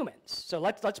by humans. So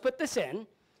let's put this in,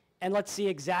 and let's see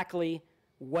exactly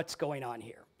what's going on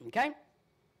here, okay?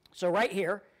 So right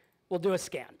here, we'll do a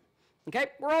scan, okay?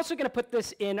 We're also going to put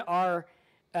this in our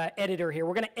editor here.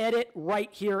 We're going to edit right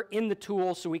here in the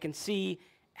tool so we can see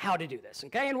how to do this,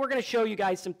 okay? And we're going to show you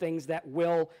guys some things that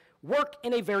will work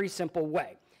in a very simple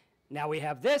way. Now we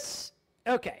have this.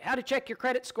 Okay, how to check your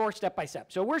credit score step by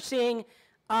step. So we're seeing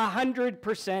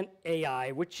 100%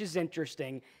 AI, which is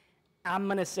interesting. I'm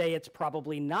going to say it's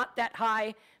probably not that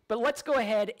high, but let's go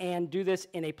ahead and do this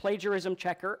in a plagiarism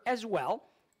checker as well.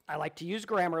 I like to use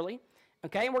Grammarly,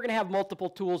 okay? And we're going to have multiple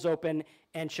tools open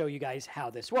and show you guys how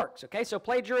this works, okay? So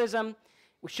plagiarism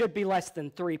should be less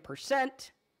than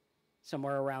 3%,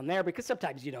 somewhere around there, because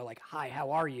sometimes, you know, like, hi,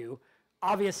 how are you?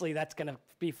 Obviously, that's going to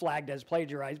be flagged as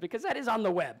plagiarized because that is on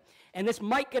the web. And this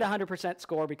might get a 100%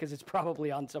 score because it's probably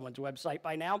on someone's website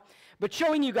by now. But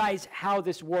showing you guys how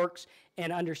this works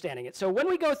and understanding it. So when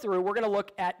we go through, we're going to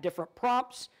look at different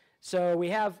prompts. So we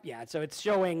have, yeah, so it's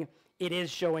showing, it is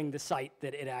showing the site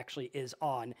that it actually is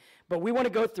on. But we want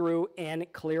to go through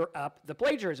and clear up the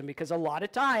plagiarism because a lot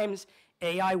of times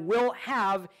AI will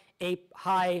have a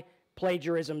high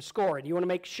plagiarism score. And you want to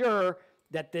make sure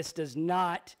that this does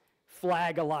not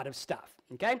flag a lot of stuff,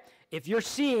 okay? If you're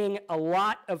seeing a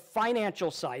lot of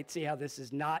financial sites, see how this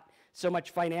is not so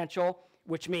much financial,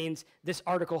 which means this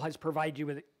article has provided you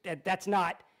with, that's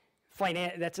not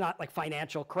like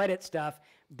financial credit stuff,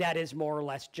 that is more or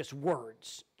less just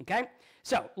words, okay?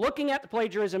 So looking at the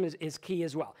plagiarism is key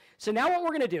as well. So now what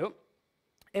we're gonna do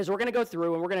is we're gonna go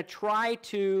through and we're gonna try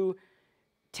to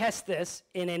test this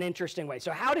in an interesting way.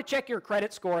 So how to check your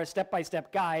credit score, a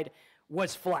step-by-step guide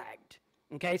was flagged.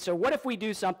 Okay, so what if we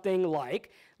do something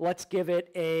like, let's give it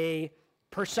a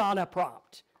persona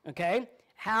prompt, okay?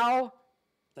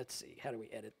 Let's see, how do we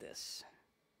edit this?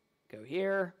 Go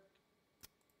here.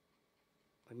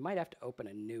 We might have to open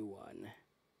a new one.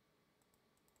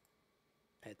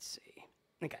 Let's see.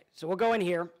 Okay, so we'll go in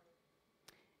here,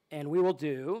 and we will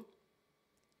do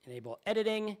enable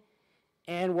editing,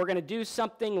 and we're gonna do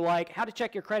something like how to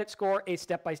check your credit score, a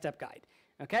step-by-step guide,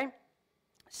 okay?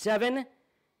 7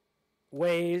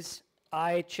 ways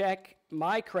I check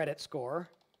my credit score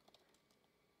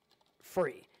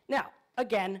free. Now,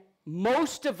 again,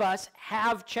 most of us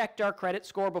have checked our credit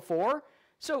score before.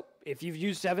 So if you've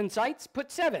used 7 sites, put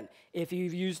 7. If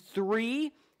you've used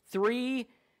 3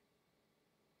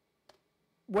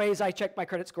 ways I check my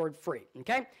credit score free,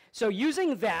 okay? So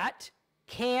using that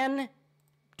can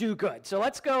do good. So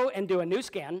let's go and do a new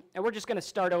scan, and we're just going to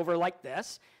start over like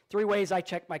this. 3 ways I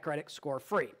check my credit score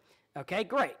free. Okay,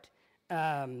 great.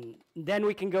 Then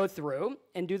we can go through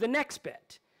and do the next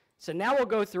bit. So now we'll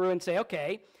go through and say,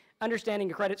 okay, understanding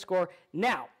your credit score.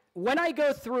 Now, when I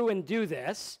go through and do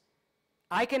this,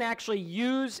 I can actually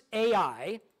use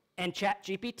AI and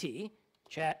ChatGPT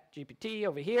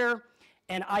over here,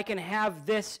 and I can have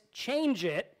this change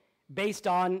it based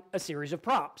on a series of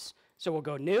prompts. So we'll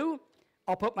go new.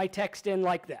 I'll put my text in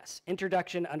like this,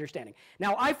 introduction, understanding.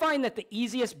 Now, I find that the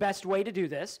easiest, best way to do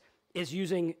this is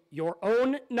using your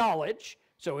own knowledge.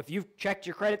 So if you've checked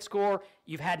your credit score,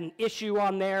 you've had an issue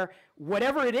on there,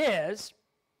 whatever it is,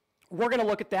 we're going to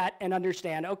look at that and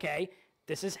understand, okay,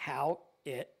 this is how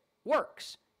it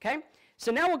works, okay?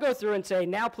 So now we'll go through and say,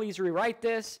 now please rewrite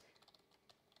this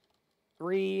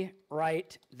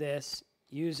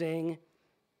using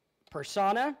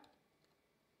persona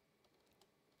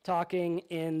talking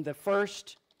in the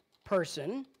first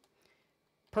person,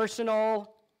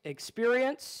 personal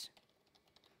experience,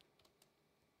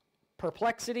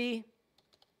 perplexity,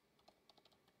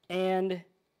 and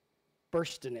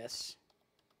burstiness.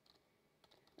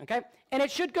 Okay? And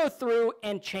it should go through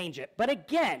and change it. But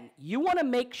again, you want to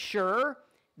make sure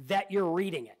that you're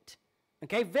reading it.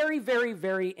 Okay? Very, very,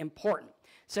 very important.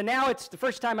 So now it's the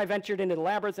first time I ventured into the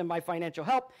labyrinth of my financial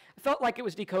help. I felt like it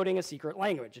was decoding a secret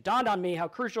language. It dawned on me how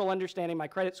crucial understanding my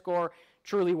credit score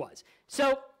truly was.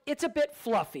 So it's a bit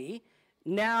fluffy.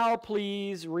 Now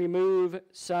please remove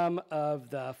some of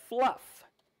the fluff.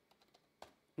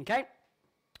 Okay?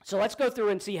 So let's go through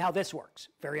and see how this works.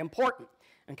 Very important.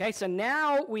 Okay, so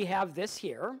now we have this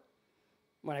here.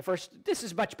 This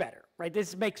is much better, right?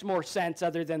 This makes more sense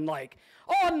other than like,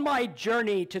 on my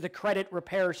journey to the credit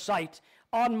repair site,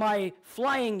 on my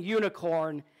flying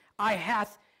unicorn, I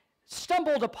hath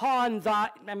stumbled upon the,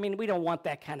 I mean, we don't want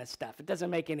that kind of stuff. It doesn't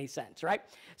make any sense, right?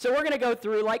 So we're going to go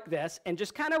through like this and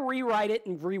just kind of rewrite it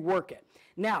and rework it.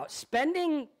 Now,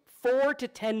 spending 4 to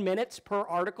 10 minutes per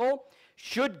article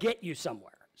should get you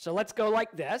somewhere. So let's go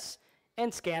like this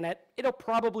and scan it. It'll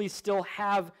probably still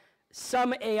have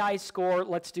some AI score.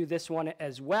 Let's do this one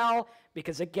as well,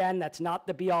 because again, that's not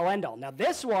the be-all end-all. Now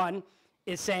this one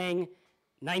is saying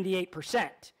 98%.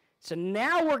 So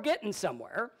now we're getting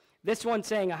somewhere. This one's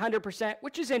saying 100%,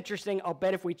 which is interesting. I'll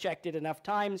bet if we checked it enough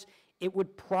times, it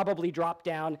would probably drop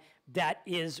down. That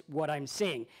is what I'm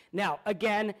seeing. Now,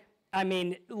 again, I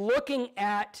mean, looking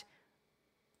at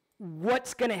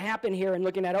what's going to happen here and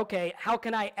looking at, okay, how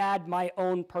can I add my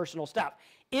own personal stuff?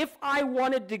 If I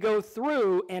wanted to go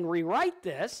through and rewrite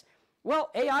this, well,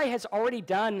 AI has already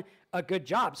done a good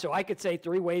job. So I could say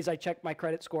 3 ways I checked my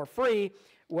credit score free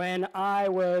when I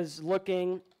was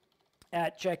looking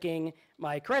at checking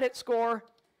my credit score.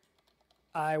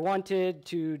 I wanted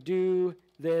to do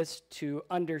this to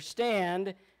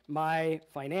understand my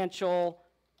financial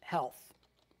health.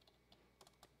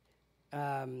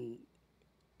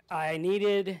 I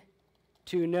needed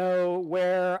to know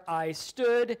where I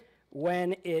stood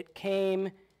when it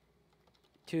came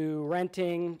to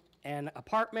renting an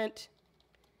apartment,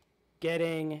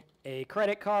 getting a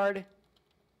credit card,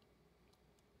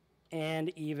 and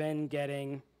even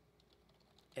getting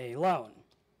a loan.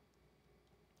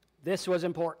 This was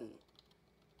important.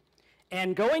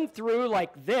 And going through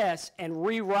like this and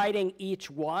rewriting each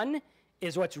one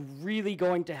is what's really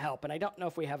going to help. And I don't know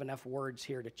if we have enough words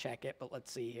here to check it, but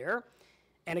let's see here.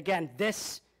 And again,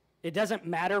 it doesn't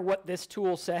matter what this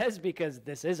tool says because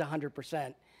this is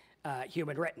 100%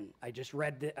 human written. I just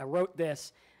wrote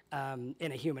this in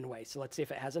a human way. So let's see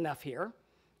if it has enough here.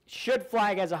 Should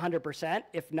flag as 100%.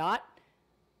 If not,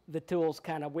 the tool's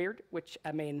kind of weird, which,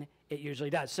 I mean, it usually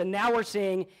does. So now we're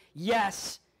seeing,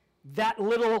 yes, that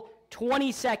little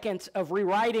 20 seconds of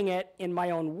rewriting it in my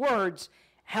own words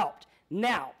helped.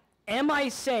 Now, am I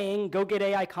saying go get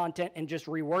AI content and just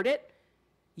reword it?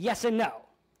 Yes and no.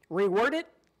 Reword it,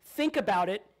 think about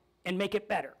it, and make it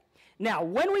better. Now,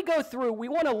 when we go through, we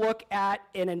want to look at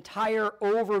an entire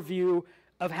overview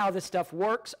of how this stuff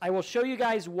works. I will show you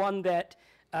guys one that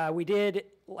we did,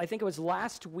 I think it was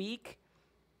last week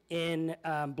in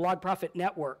Blog Profit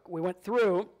Network. We went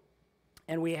through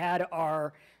and we had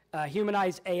our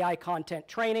Humanize AI content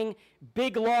training,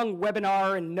 big long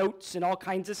webinar and notes and all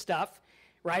kinds of stuff,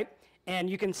 right? And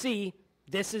you can see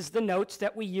this is the notes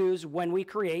that we use when we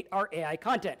create our AI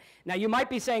content. Now you might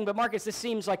be saying, but Marcus, this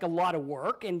seems like a lot of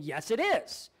work, and yes it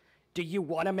is. Do you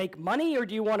want to make money, or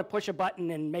do you want to push a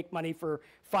button and make money for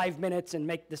 5 minutes and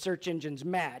make the search engines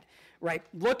mad, right?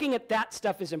 Looking at that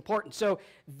stuff is important. So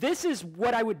this is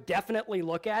what I would definitely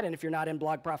look at, and if you're not in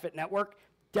Blog Profit Network,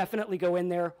 definitely go in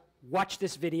there, watch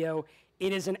this video.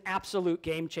 It is an absolute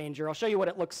game changer. I'll show you what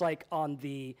it looks like on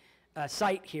the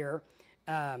site here,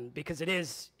 because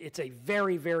it's a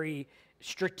very, very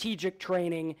strategic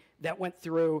training that went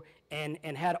through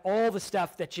and had all the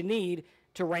stuff that you need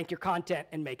to rank your content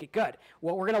and make it good.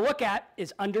 What we're going to look at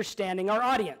is understanding our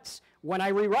audience. When I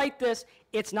rewrite this,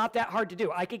 it's not that hard to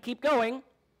do. I could keep going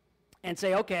and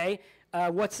say, okay,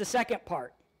 what's the second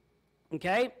part?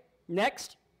 Okay,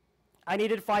 next, I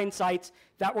needed to find sites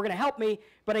that were going to help me,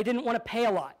 but I didn't want to pay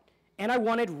a lot. And I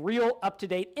wanted real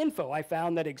up-to-date info. I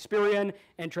found that Experian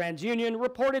and TransUnion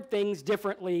reported things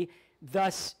differently.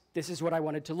 Thus, this is what I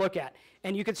wanted to look at.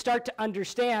 And you can start to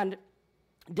understand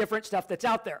different stuff that's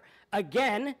out there.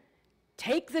 Again,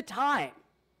 take the time,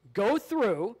 go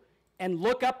through, and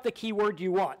look up the keyword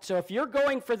you want. So if you're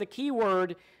going for the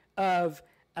keyword of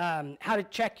how to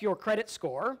check your credit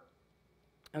score,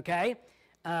 okay,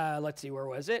 let's see, where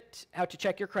was it? How to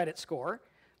check your credit score.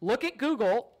 Look at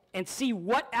Google and see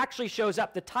what actually shows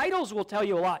up. The titles will tell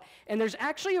you a lot. And there's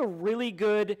actually a really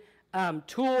good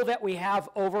tool that we have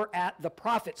over at the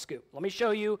Profit Scoop. Let me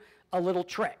show you a little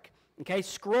trick. Okay,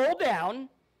 scroll down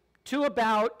to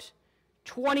about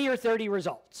 20 or 30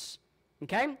 results.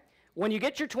 Okay, when you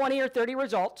get your 20 or 30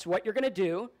 results, what you're going to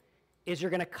do is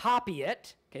you're going to copy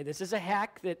it. Okay, this is a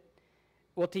hack that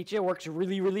we'll teach you. It works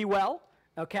really, really well.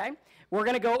 Okay, we're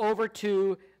going to go over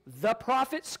to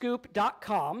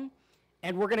theprofitscoop.com,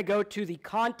 and we're going to go to the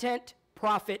Content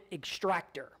Profit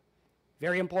Extractor.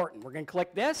 Very important. We're going to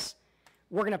click this.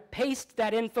 We're going to paste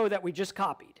that info that we just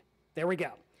copied. There we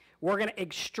go. We're going to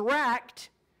extract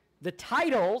the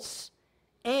titles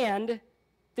and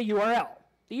the URL.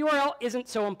 The URL isn't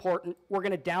so important. We're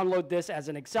going to download this as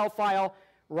an Excel file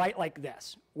right like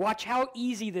this. Watch how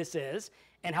easy this is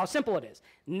and how simple it is.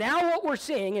 Now what we're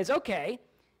seeing is, okay,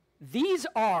 these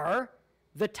are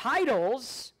the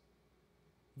titles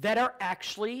that are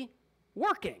actually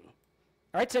working.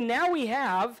 All right, so now we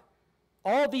have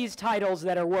all these titles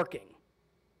that are working.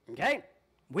 Okay,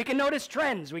 we can notice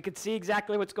trends. We can see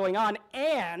exactly what's going on,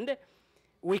 and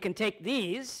we can take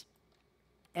these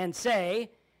and say,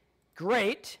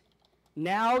 great,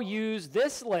 now use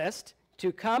this list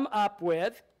to come up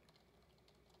with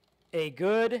a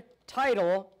good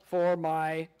title for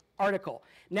my article.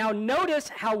 Now notice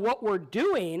how what we're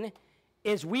doing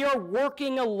is we are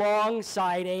working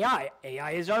alongside AI.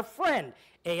 AI is our friend.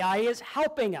 AI is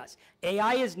helping us.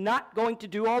 AI is not going to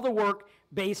do all the work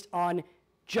based on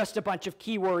just a bunch of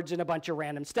keywords and a bunch of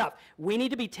random stuff. We need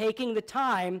to be taking the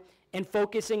time and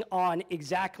focusing on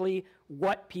exactly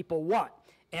what people want.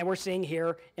 And we're seeing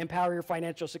here, empower your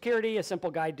financial security, a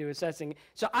simple guide to assessing.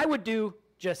 So I would do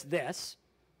just this,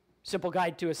 simple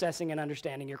guide to assessing and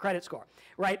understanding your credit score,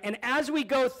 right? And as we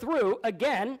go through,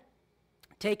 again,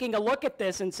 taking a look at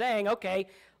this and saying, okay,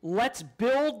 let's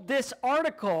build this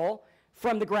article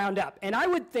from the ground up. And I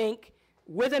would think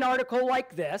with an article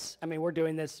like this, I mean, we're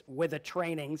doing this with a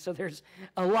training, so there's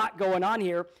a lot going on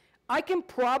here. I can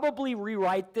probably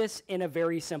rewrite this in a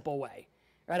very simple way,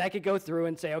 right? I could go through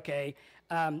and say, okay,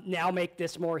 now make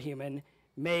this more human.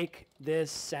 Make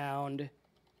this sound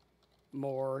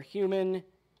more human,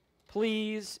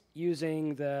 please,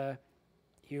 using the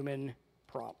human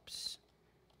prompts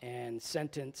and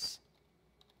sentence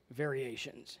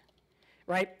variations,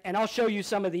 right? And I'll show you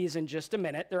some of these in just a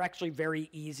minute. They're actually very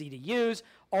easy to use.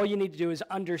 All you need to do is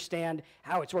understand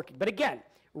how it's working. But again,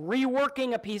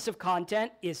 reworking a piece of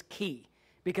content is key,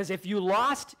 because if you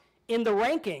lost in the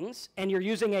rankings and you're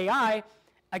using AI,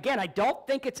 again, I don't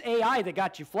think it's AI that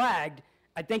got you flagged.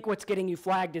 I think what's getting you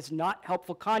flagged is not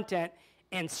helpful content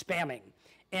and spamming.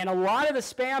 And a lot of the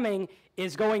spamming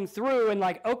is going through and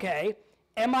like, okay,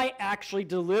 am I actually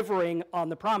delivering on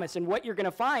the promise? And what you're going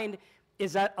to find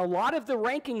is that a lot of the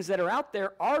rankings that are out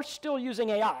there are still using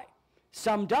AI.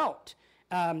 Some don't.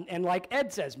 And like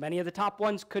Ed says, many of the top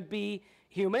ones could be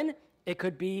human. It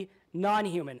could be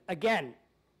non-human. Again,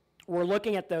 we're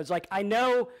looking at those. Like, I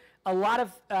know a lot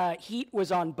of heat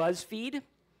was on BuzzFeed.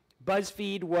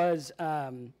 BuzzFeed was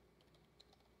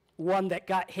one that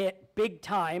got hit big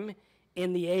time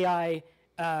in the AI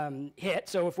hit.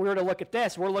 So if we were to look at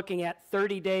this, we're looking at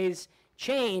 30 days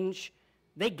change.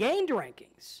 They gained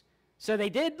rankings. So they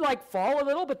did like fall a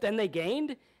little, but then they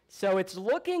gained. So it's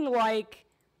looking like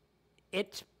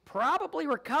it's probably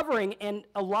recovering, and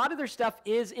a lot of their stuff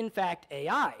is in fact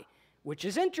AI, which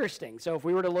is interesting. So if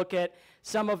we were to look at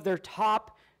some of their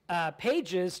top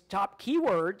pages, top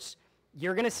keywords,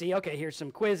 you're going to see, okay, here's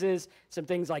some quizzes, some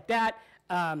things like that.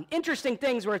 Interesting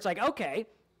things where it's like, okay,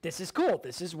 this is cool.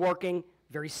 This is working.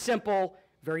 Very simple,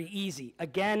 very easy.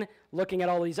 Again, looking at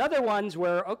all these other ones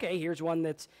where, okay, here's one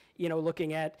that's, you know,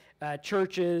 looking at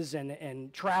churches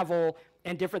and travel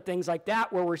and different things like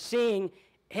that, where we're seeing,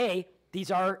 hey,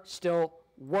 these are still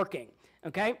working,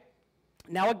 okay?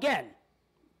 Now, again,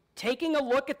 taking a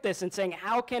look at this and saying,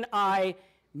 how can I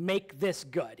make this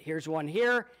good? Here's one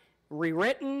here,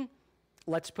 rewritten.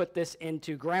 Let's put this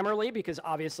into Grammarly, because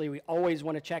obviously we always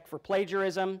want to check for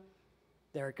plagiarism.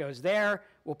 There it goes there.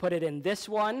 We'll put it in this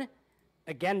one.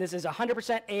 Again, this is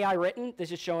 100% AI written.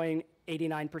 This is showing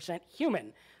 89%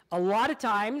 human. A lot of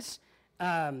times,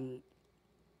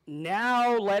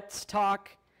 now let's talk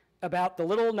about the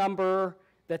little number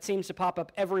that seems to pop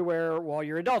up everywhere while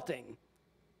you're adulting.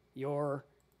 Your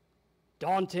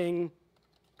daunting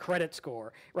credit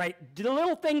score, right? The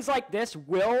little things like this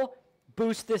will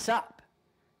boost this up.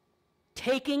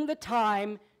 Taking the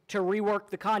time to rework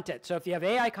the content. So if you have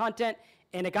AI content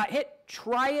and it got hit,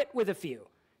 try it with a few.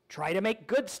 Try to make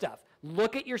good stuff.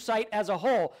 Look at your site as a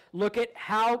whole. Look at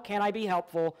how can I be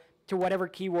helpful to whatever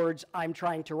keywords I'm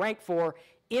trying to rank for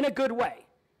in a good way.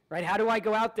 right? How do I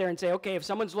go out there and say, okay, if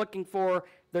someone's looking for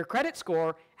their credit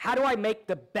score, how do I make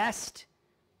the best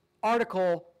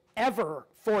article ever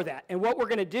for that? And what we're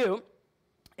going to do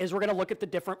is we're going to look at the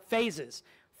different phases.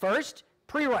 First,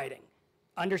 pre-writing.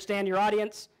 Understand your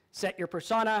audience, set your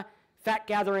persona, fact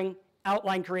gathering,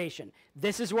 outline creation.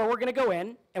 This is where we're going to go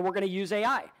in and we're going to use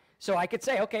AI. So I could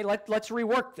say, okay, let's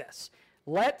rework this.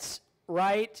 Let's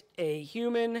write a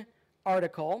human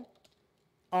article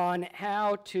on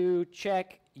how to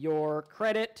check your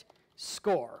credit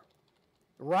score.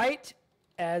 Write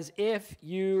as if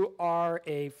you are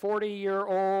a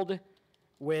 40-year-old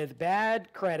with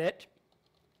bad credit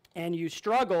and you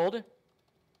struggled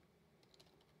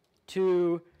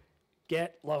to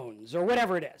get loans or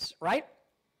whatever it is, right?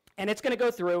 And it's going to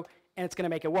go through and it's going to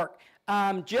make it work.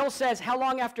 Jill says, how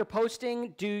long after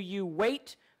posting do you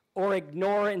wait or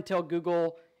ignore until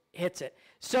Google hits it?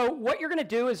 So what you're going to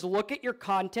do is look at your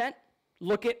content,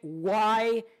 look at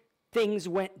why things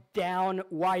went down,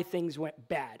 why things went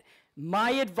bad.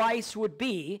 My advice would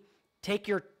be take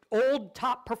your old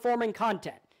top performing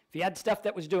content. If you had stuff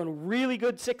that was doing really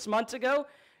good 6 months ago,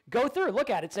 go through, look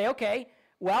at it, say, okay,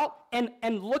 well, and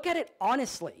look at it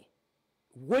honestly.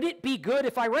 Would it be good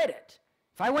if I read it?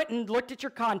 If I went and looked at your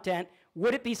content,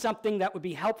 would it be something that would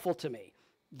be helpful to me?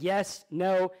 Yes,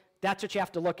 no, that's what you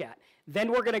have to look at.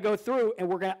 Then we're going to go through and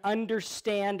we're going to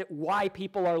understand why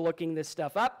people are looking this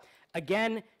stuff up.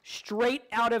 Again, straight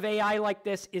out of AI like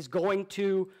this is going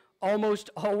to almost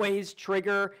always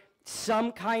trigger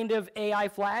some kind of AI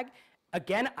flag.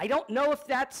 Again, I don't know if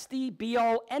that's the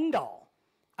be-all, end-all.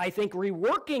 I think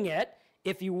reworking it,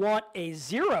 if you want a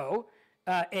zero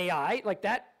AI like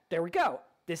that, there we go.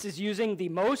 This is using the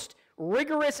most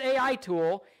rigorous AI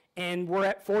tool, and we're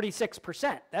at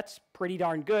 46%. That's pretty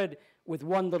darn good with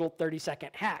one little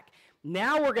 30-second hack.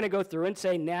 Now we're going to go through and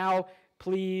say, now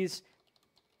please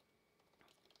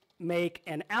make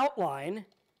an outline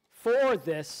for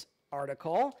this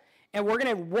article, and we're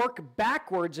going to work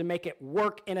backwards and make it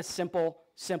work in a simple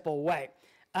way.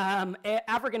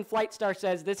 African Flight Star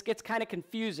says, this gets kind of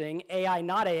confusing, AI,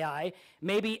 not AI.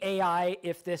 Maybe AI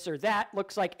if this or that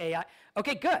looks like AI.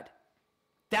 Okay, good.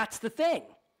 That's the thing.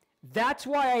 That's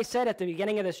why I said at the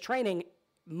beginning of this training,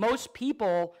 most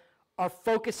people are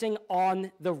focusing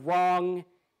on the wrong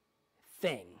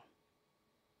thing.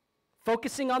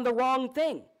 Focusing on the wrong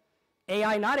thing.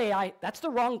 AI, not AI, that's the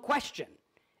wrong question.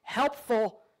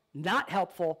 Helpful, not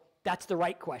helpful, that's the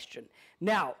right question.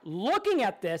 Now, looking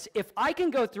at this, if I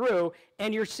can go through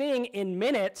and you're seeing in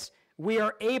minutes, we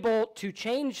are able to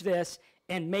change this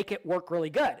and make it work really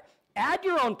good. Add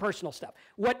your own personal stuff.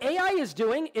 What AI is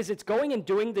doing is it's going and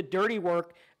doing the dirty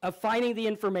work of finding the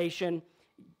information,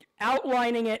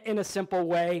 outlining it in a simple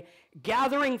way,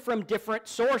 gathering from different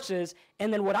sources,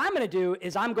 and then what I'm going to do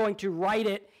is I'm going to write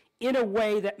it in a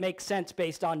way that makes sense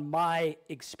based on my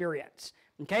experience.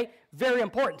 Okay? Very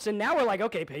important. So now we're like,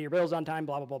 okay, pay your bills on time,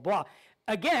 blah, blah, blah, blah.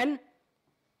 Again,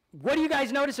 what do you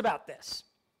guys notice about this?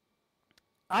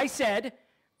 I said,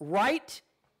 write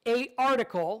an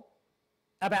article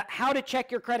about how to check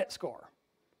your credit score.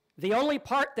 The only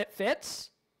part that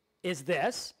fits is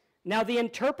this. Now, the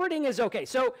interpreting is okay.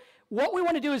 So what we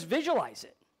want to do is visualize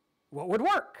it. What would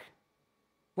work?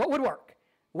 What would work?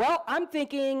 Well, I'm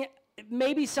thinking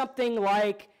maybe something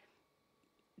like,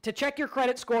 to check your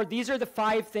credit score, these are the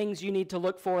 5 things you need to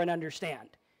look for and understand.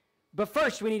 But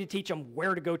first, we need to teach them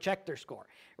where to go check their score,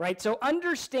 right? So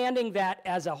understanding that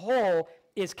as a whole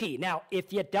is key. Now,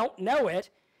 if you don't know it,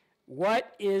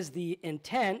 what is the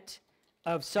intent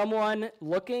of someone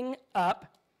looking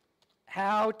up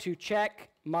how to check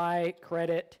my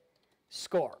credit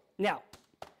score? Now,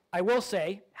 I will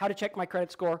say, how to check my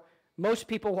credit score, most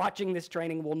people watching this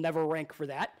training will never rank for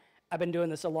that. I've been doing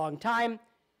this a long time.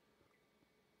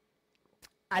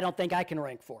 I don't think I can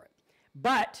rank for it.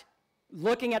 But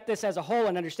looking at this as a whole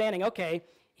and understanding, okay,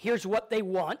 here's what they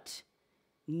want.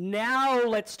 Now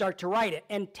let's start to write it.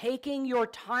 And taking your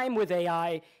time with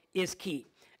AI is key.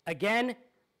 Again,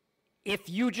 if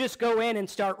you just go in and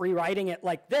start rewriting it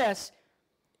like this,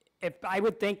 I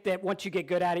would think that once you get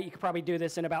good at it, you could probably do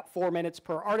this in about 4 minutes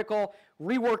per article,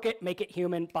 rework it, make it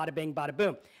human, bada bing, bada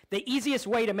boom. The easiest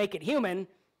way to make it human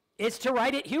is to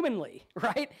write it humanly,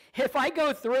 right? If I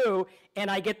go through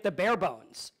and I get the bare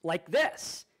bones like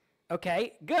this,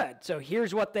 okay, good. So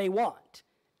here's what they want.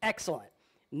 Excellent.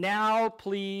 Now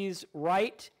please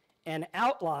write an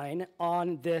outline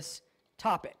on this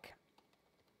topic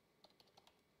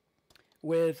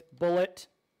with bullet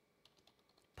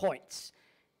points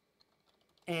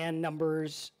and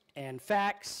numbers and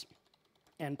facts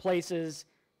and places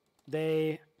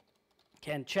they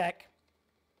can check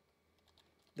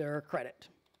their credit.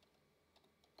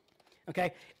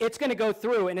 Okay? It's going to go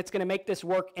through and it's going to make this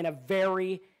work in a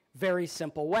very, very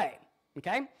simple way.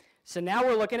 Okay? So now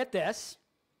we're looking at this.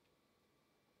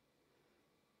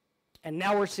 And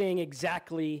now we're seeing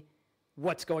exactly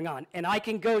what's going on. And I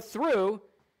can go through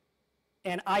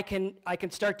and I can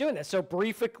start doing this. So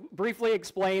briefly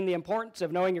explain the importance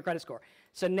of knowing your credit score.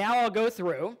 So now I'll go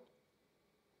through,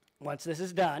 once this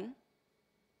is done,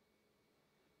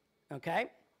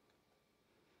 okay?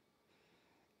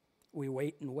 We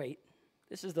wait and wait.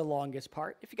 This is the longest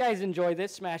part. If you guys enjoy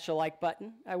this, smash the like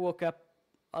button. I woke up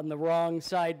on the wrong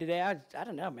side today. I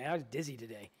don't know, man. I was dizzy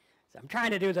today. So I'm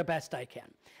trying to do the best I can.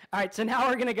 All right, so now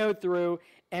we're going to go through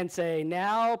and say,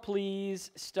 now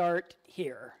please start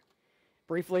here.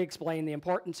 Briefly explain the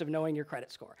importance of knowing your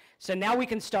credit score. So now we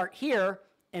can start here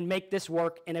and make this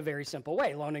work in a very simple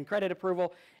way, loan and credit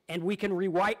approval, and we can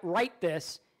write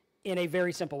this in a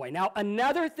very simple way. Now,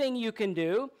 another thing you can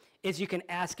do is you can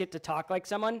ask it to talk like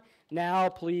someone. Now,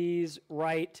 please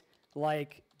write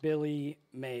like Billy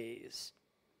Mays.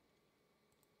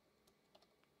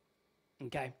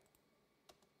 Okay?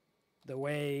 The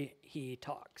way he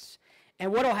talks.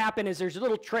 And what will happen is there's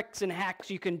little tricks and hacks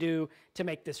you can do to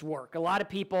make this work. A lot of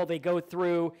people, they go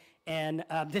through, and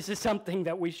this is something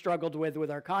that we struggled with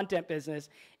our content business.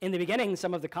 In the beginning,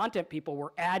 some of the content people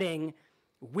were adding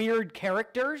weird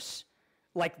characters.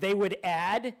 Like they would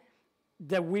add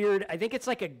the weird, I think it's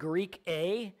like a Greek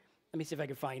A. Let me see if I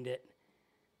can find it.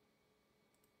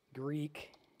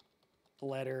 Greek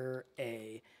letter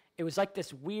A. It was like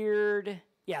this weird,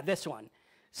 yeah, this one.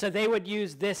 So they would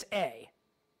use this A.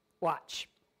 Watch.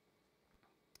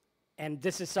 And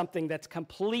this is something that's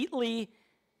completely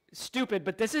stupid,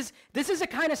 but this is the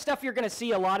kind of stuff you're going to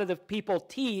see a lot of the people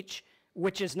teach,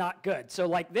 which is not good. So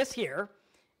like this here,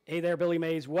 hey there, Billy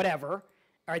Mays, whatever.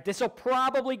 All right, this will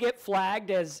probably get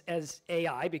flagged as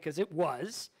AI because it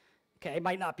was. Okay, it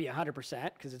might not be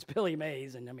 100% because it's Billy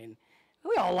Mays, and I mean,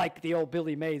 we all like the old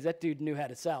Billy Mays. That dude knew how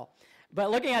to sell. But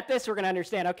looking at this, we're going to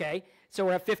understand, okay, so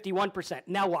we're at 51%.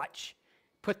 Now watch.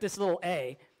 Put this little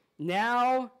A.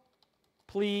 Now,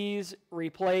 please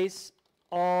replace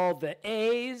all the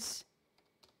A's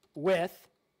with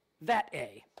that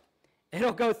A.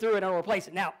 It'll go through and it'll replace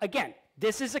it. Now, again,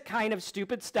 this is a kind of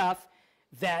stupid stuff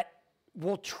that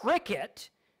will trick it,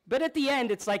 but at the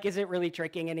end, it's like, is it really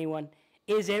tricking anyone?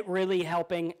 Is it really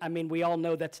helping? I mean, we all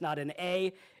know that's not an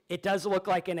A. It does look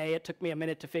like an A. It took me a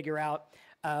minute to figure out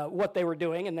what they were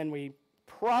doing, and then we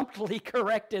promptly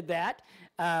corrected that.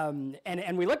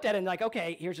 And we looked at it and like,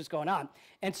 okay, here's what's going on.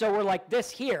 And so we're like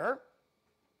this here,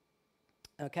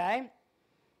 okay?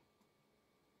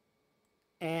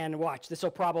 And watch, this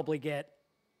will probably get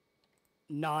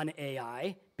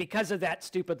non-AI because of that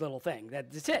stupid little thing.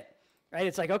 That's it, right?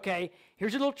 It's like, okay,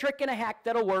 here's a little trick and a hack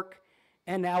that'll work,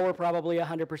 and now we're probably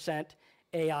 100%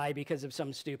 AI because of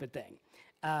some stupid thing.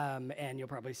 And you'll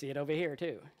probably see it over here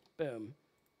too. Boom.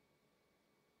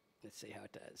 Let's see how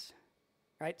it does.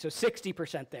 Right, so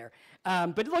 60% there.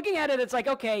 But looking at it, it's like,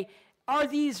 okay, are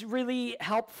these really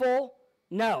helpful?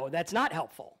 No, that's not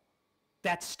helpful.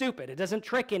 That's stupid. It doesn't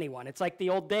trick anyone. It's like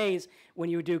the old days when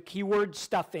you would do keyword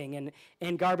stuffing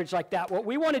and garbage like that. What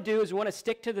we want to do is we want to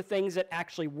stick to the things that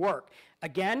actually work.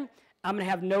 Again, I'm going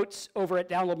to have notes over at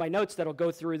Download My Notes that'll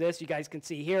go through this. You guys can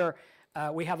see here,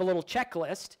 we have a little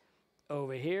checklist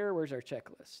over here. Where's our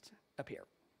checklist? Up here.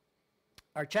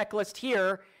 Our checklist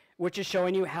here, which is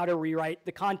showing you how to rewrite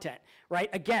the content, right?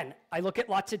 Again, I look at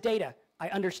lots of data. I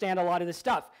understand a lot of this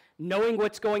stuff. Knowing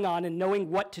what's going on and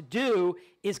knowing what to do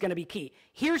is going to be key.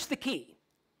 Here's the key,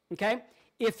 okay?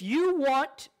 If you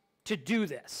want to do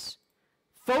this,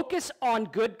 focus on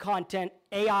good content,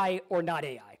 AI or not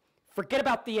AI. Forget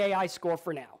about the AI score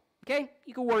for now, okay?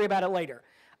 You can worry about it later.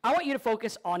 I want you to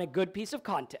focus on a good piece of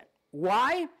content.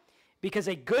 Why? Because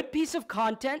a good piece of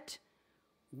content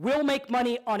will make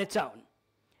money on its own.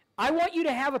 I want you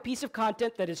to have a piece of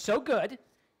content that is so good,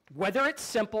 whether it's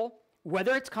simple,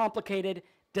 whether it's complicated,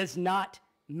 does not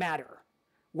matter.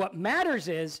 What matters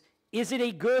is it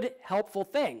a good, helpful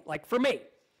thing? Like for me,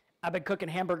 I've been cooking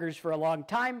hamburgers for a long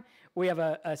time. We have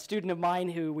a student of mine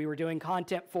who we were doing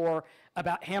content for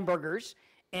about hamburgers,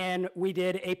 and we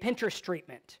did a Pinterest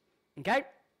treatment, okay?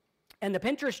 And the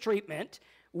Pinterest treatment,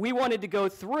 we wanted to go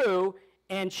through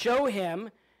and show him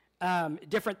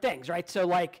different things, right? So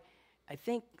like, I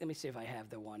think, let me see if I have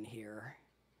the one here.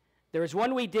 There was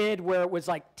one we did where it was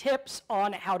like tips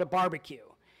on how to barbecue.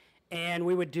 And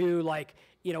we would do like,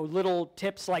 you know, little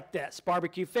tips like this.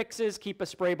 Barbecue fixes, keep a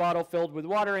spray bottle filled with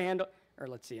water handle, or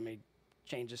let's see, let me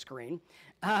change the screen.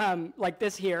 Like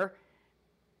this here.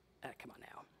 Come on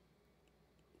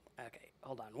now. Okay,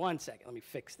 hold on one second. Let me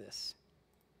fix this.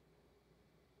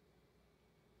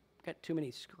 got too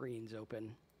many screens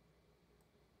open.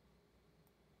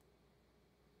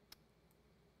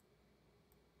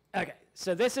 Okay,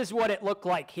 so this is what it looked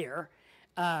like here.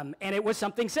 And it was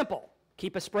something simple.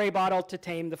 Keep a spray bottle to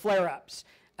tame the flare-ups.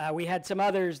 We had some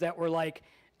others that were like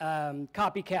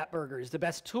copycat burgers, the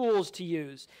best tools to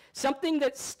use. Something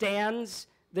that stands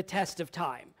the test of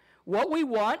time. What we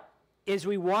want is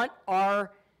we want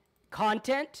our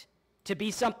content to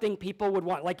be something people would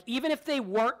want. Like even if they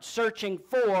weren't searching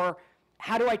for,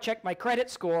 how do I check my credit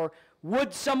score,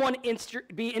 would someone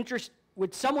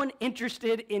would someone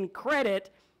interested in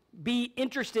credit be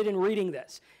interested in reading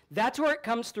this? That's where it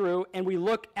comes through, and we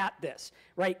look at this,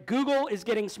 right? Google is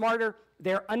getting smarter.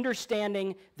 They're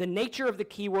understanding the nature of the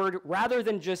keyword rather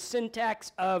than just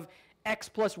syntax of X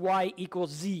plus Y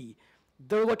equals Z.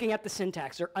 They're looking at the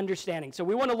syntax, they're understanding. So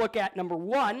we want to look at, number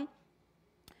one,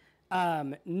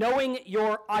 knowing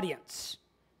your audience,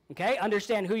 okay?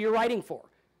 Understand who you're writing for,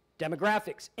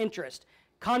 demographics, interest,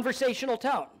 conversational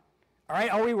tone, all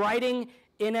right? Are we writing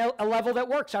in a level that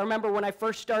works? I remember when I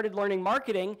first started learning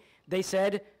marketing, they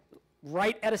said,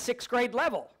 write at a 6th grade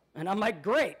level. And I'm like,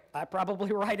 great, I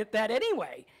probably write at that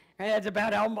anyway. And that's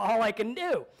about all I can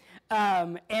do.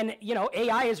 And, you know,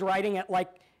 AI is writing at like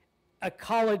a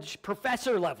college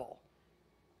professor level.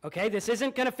 Okay, this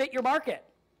isn't going to fit your market.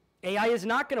 AI is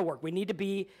not going to work. We need to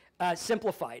be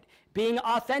simplified. Being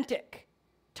authentic.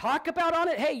 Talk about on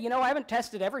it, hey, you know, I haven't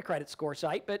tested every credit score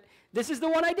site, but this is the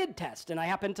one I did test, and I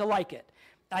happen to like it.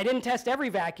 I didn't test every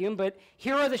vacuum, but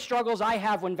here are the struggles I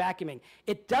have when vacuuming.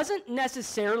 It doesn't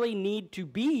necessarily need to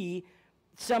be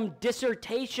some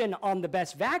dissertation on the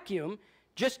best vacuum.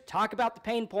 Just talk about the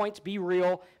pain points, be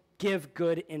real, give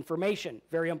good information.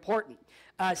 Very important.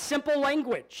 Simple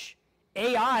language.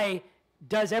 AI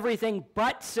does everything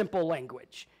but simple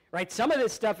language, right? Some of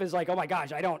this stuff is like, oh my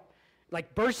gosh, I don't,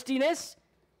 like burstiness.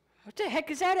 What the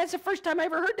heck is that? That's the first time I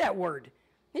ever heard that word.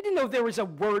 I didn't know there was a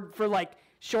word for like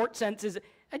short sentences.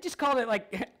 I just called it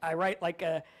like, I write like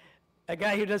a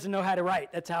guy who doesn't know how to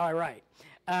write. That's how I write.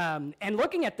 And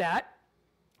looking at that,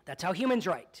 that's how humans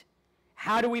write.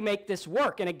 How do we make this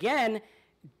work? And again,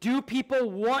 do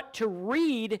people want to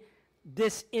read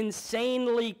this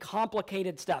insanely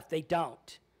complicated stuff? They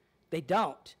don't. They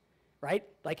don't, right?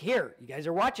 Like here, you guys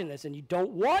are watching this and you don't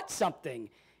want something,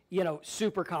 you know,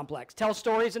 super complex. Tell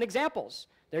stories and examples.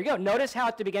 There you go. Notice how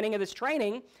at the beginning of this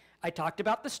training, I talked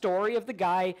about the story of the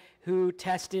guy who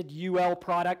tested UL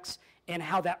products and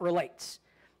how that relates.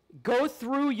 Go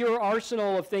through your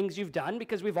arsenal of things you've done,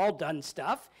 because we've all done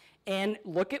stuff, and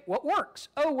look at what works.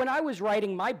 Oh, when I was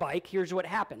riding my bike, here's what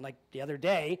happened. Like the other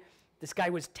day, this guy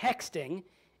was texting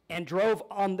and drove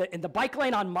in the bike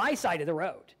lane on my side of the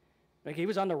road. Like he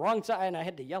was on the wrong side, and I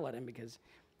had to yell at him because,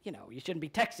 you know, you shouldn't be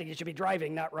texting, you should be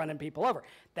driving, not running people over.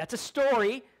 That's a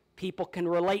story people can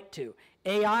relate to.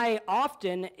 AI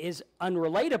often is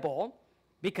unrelatable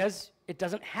because it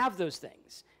doesn't have those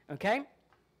things, okay?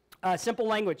 Simple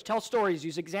language, tell stories,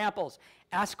 use examples,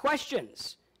 ask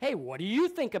questions. Hey, what do you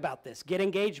think about this? Get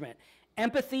engagement.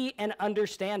 Empathy and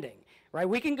understanding, right?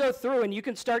 We can go through and you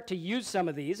can start to use some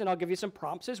of these, and I'll give you some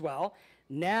prompts as well.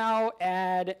 Now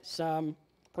add some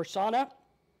persona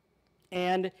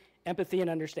and empathy and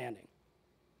understanding.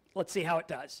 Let's see how it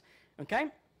does, okay?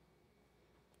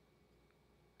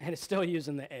 And it's still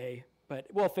using the A, but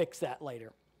we'll fix that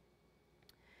later.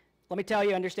 Let me tell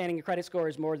you, understanding your credit score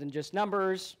is more than just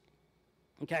numbers,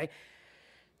 okay?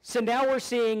 So now we're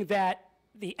seeing that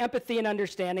the empathy and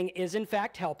understanding is in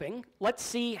fact helping. Let's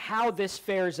see how this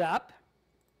fares up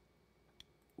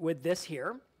with this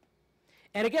here.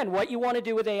 And again, what you want to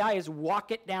do with AI is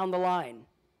walk it down the line,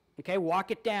 okay?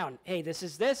 Walk it down. Hey, this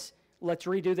is this. Let's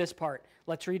redo this part.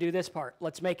 Let's redo this part.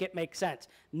 Let's make it make sense.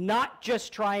 Not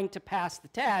just trying to pass the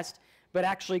test, but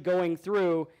actually going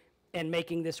through and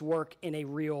making this work in a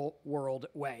real world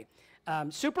way.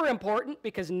 Super important,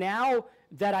 because now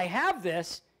that I have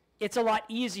this, it's a lot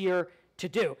easier to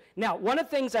do. Now, one of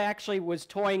the things I actually was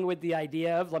toying with the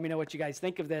idea of, let me know what you guys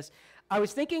think of this. I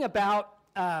was thinking about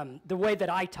the way that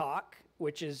I talk,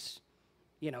 which is,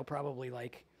 you know, probably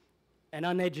like an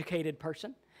uneducated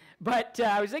person. But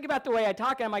I was thinking about the way I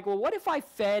talk, and I'm like, well, what if I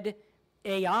fed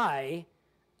AI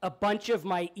a bunch of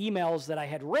my emails that I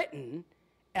had written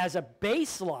as a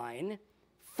baseline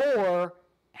for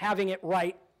having it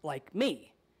write like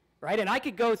me, right? And I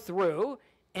could go through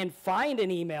and find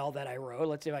an email that I wrote.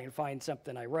 Let's see if I can find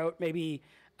something I wrote, maybe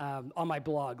on my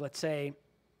blog. Let's say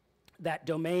that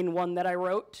domain one that I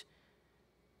wrote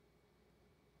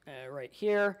right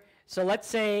here. So let's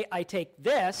say I take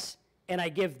this and I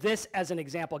give this as an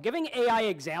example. Giving AI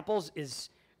examples is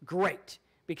great,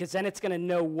 because then it's going to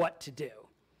know what to do.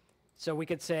 So we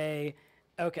could say,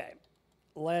 Okay,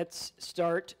 let's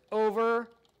start over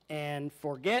and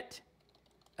forget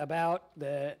about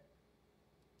the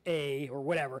A or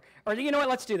whatever. Or you know what,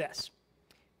 let's do this.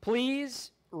 Please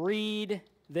read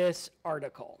this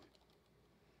article.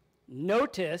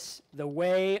 Notice the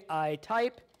way I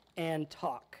type and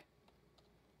talk.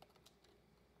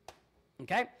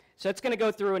 Okay, so it's going to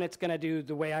go through and it's going to do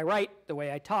the way I write, the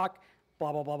way I talk,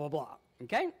 blah, blah, blah, blah, blah.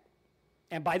 Okay?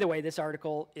 And by the way, this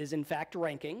article is in fact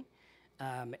ranking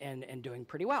and doing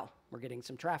pretty well. We're getting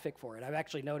some traffic for it. I've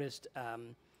actually noticed a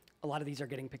lot of these are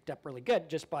getting picked up really good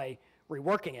just by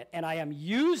reworking it. And I am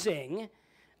using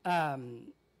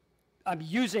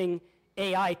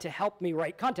AI to help me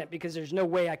write content because there's no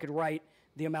way I could write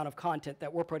the amount of content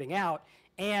that we're putting out.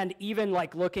 And even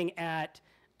like looking at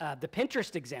the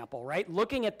Pinterest example, right?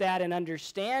 Looking at that and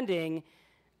understanding,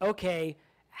 okay,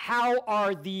 how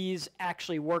are these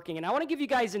actually working? And I want to give you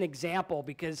guys an example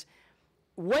because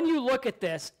when you look at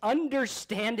this,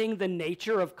 understanding the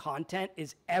nature of content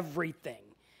is everything,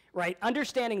 right?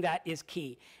 Understanding that is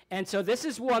key. And so this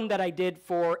is one that I did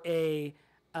for a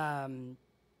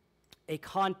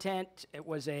content. It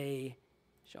was a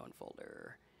show in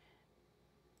folder,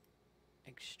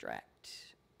 extract,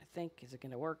 I think. Is it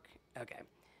going to work? Okay.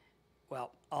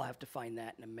 Well, I'll have to find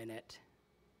that in a minute.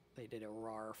 They did a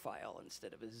RAR file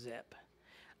instead of a zip.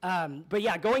 But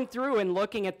yeah, going through and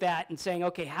looking at that and saying,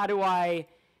 okay, how do I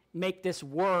make this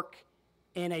work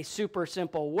in a super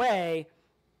simple way?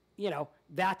 You know,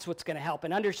 that's what's going to help.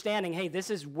 And understanding, hey,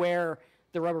 this is where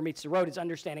the rubber meets the road, is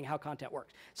understanding how content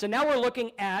works. So now we're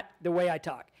looking at the way I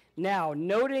talk. Now,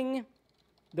 noting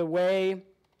the way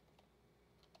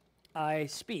I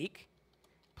speak,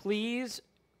 please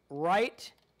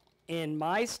write in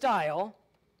my style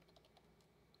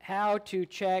how to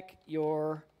check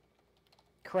your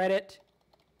credit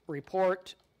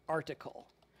report article,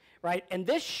 right? And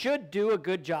this should do a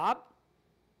good job,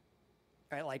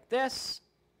 right? Like this.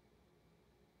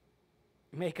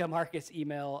 Make a Marcus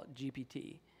email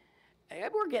GPT.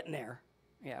 We're getting there.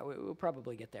 Yeah, we'll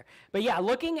probably get there. But yeah,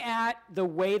 looking at the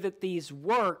way that these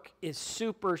work is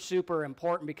super, super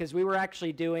important because we were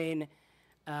actually doing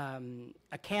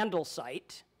a candle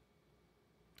site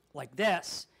like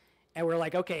this. And we're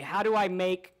like, okay, how do I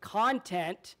make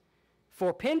content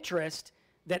for Pinterest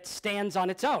that stands on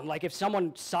its own? Like if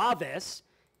someone saw this,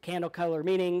 candle color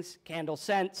meanings, candle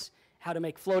scents, how to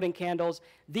make floating candles,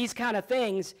 these kind of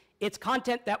things, it's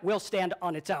content that will stand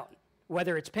on its own.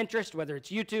 Whether it's Pinterest, whether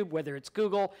it's YouTube, whether it's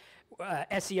Google,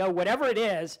 SEO, whatever it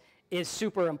is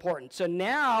super important. So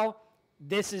now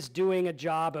this is doing a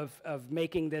job of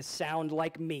making this sound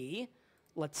like me.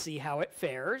 Let's see how it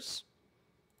fares.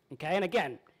 Okay, and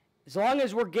again, as long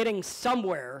as we're getting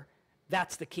somewhere,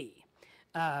 that's the key.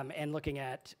 And looking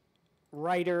at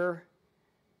writer,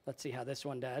 let's see how this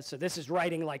one does. So this is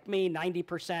writing like me,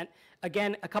 90%.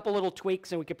 Again, a couple little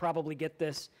tweaks and we could probably get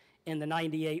this in the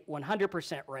 98,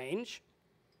 100% range.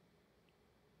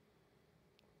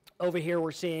 Over here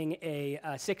we're seeing a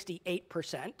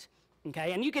 68%.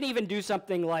 Okay, and you can even do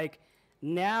something like,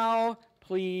 now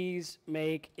please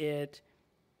make it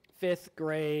 5th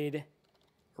grade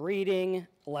reading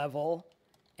level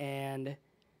and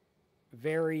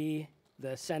vary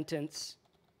the sentence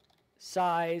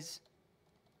size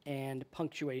and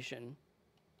punctuation.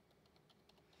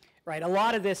 Right, a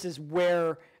lot of this is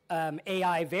where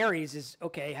AI varies is,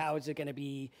 okay, how is it going to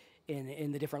be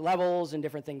in the different levels and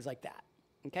different things like that.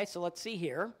 Okay, so let's see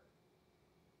here.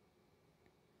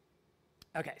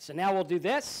 Okay, so now we'll do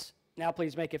this. Now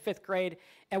please make it 5th grade.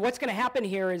 And what's going to happen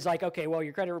here is like, okay, well,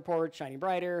 your credit report, shining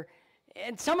brighter.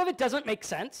 And some of it doesn't make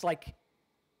sense. Like,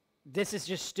 this is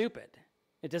just stupid.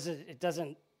 It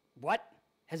doesn't, what?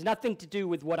 Has nothing to do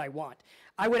with what I want.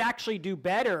 I would actually do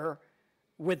better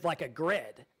with like a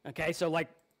grid. Okay, so like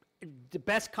the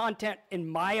best content, in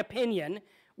my opinion,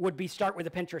 would be start with a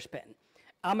Pinterest pin.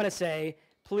 I'm going to say,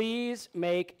 please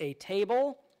make a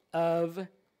table of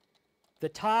the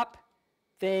top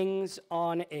things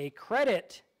on a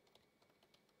credit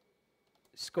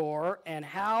score and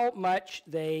how much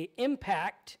they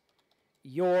impact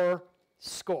your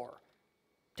score.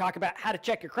 Talk about how to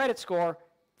check your credit score.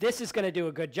 This is going to do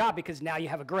a good job because now you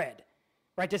have a grid.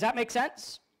 Right? Does that make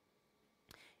sense?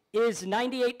 Is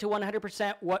 98 to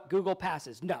 100% what Google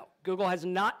passes? No. Google has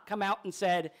not come out and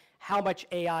said how much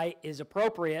AI is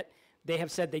appropriate. They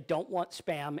have said they don't want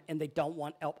spam and they don't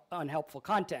want unhelpful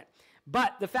content.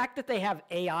 But the fact that they have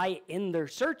AI in their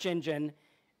search engine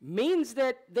means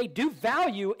that they do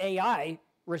value AI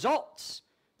results.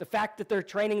 The fact that they're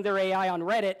training their AI on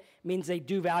Reddit means they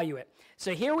do value it.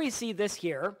 So here we see this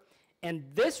here, and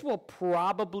this will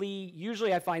probably,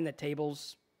 usually I find that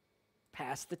tables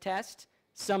pass the test.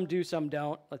 Some do, some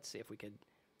don't. Let's see if we could.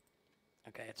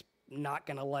 Okay, it's not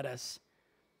going to let us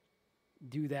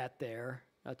do that there.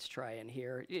 Let's try in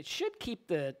here. It should keep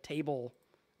the table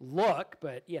look,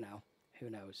 but, you know, who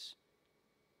knows.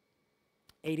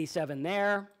 87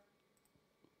 there.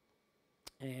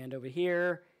 And over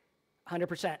here,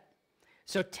 100%.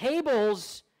 So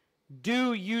tables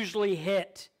do usually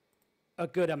hit a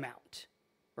good amount,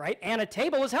 right? And a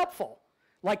table is helpful.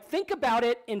 Like, think about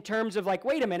it in terms of like,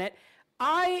 wait a minute,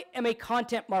 I am a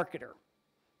content marketer.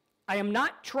 I am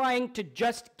not trying to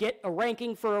just get a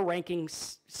ranking for a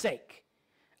ranking's sake.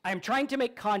 I am trying to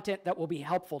make content that will be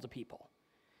helpful to people.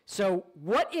 So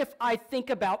what if I think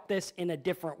about this in a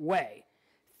different way?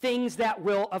 Things that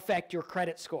will affect your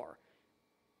credit score.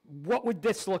 What would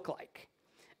this look like?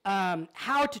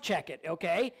 How to check it,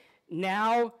 okay?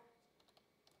 Now,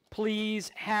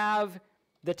 please have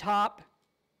the top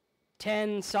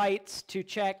 10 sites to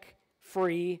check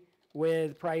free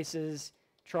with prices,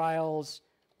 trials,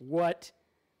 what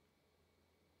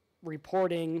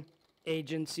reporting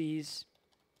agencies,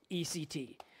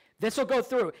 ECT. This will go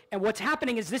through, and what's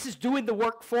happening is this is doing the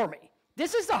work for me.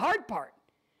 This is the hard part.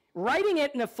 Writing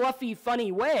it in a fluffy,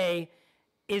 funny way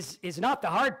is not the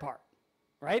hard part,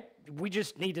 right? We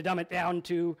just need to dumb it down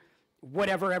to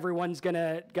whatever everyone's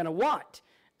gonna want.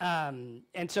 And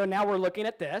so now we're looking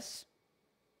at this.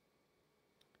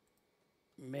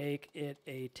 Make it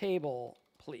a table,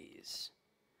 please.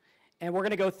 And we're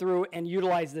going to go through and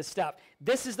utilize this stuff.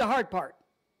 This is the hard part.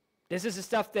 This is the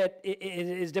stuff that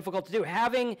is difficult to do.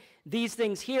 Having these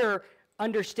things here,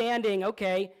 understanding,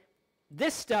 okay,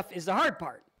 this stuff is the hard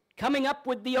part. Coming up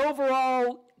with the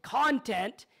overall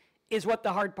content is what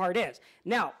the hard part is.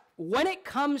 Now, when it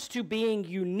comes to being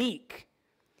unique,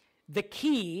 the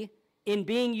key in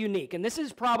being unique, and this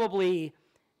is probably,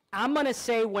 I'm going to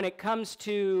say when it comes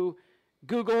to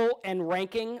Google and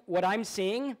ranking, what I'm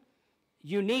seeing,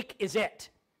 unique is it.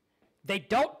 They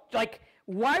don't, like,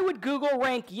 why would Google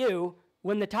rank you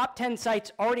when the top 10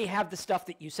 sites already have the stuff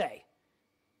that you say?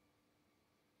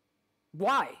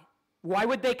 Why? Why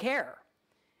would they care?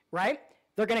 Right?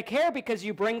 They're going to care because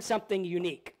you bring something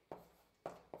unique.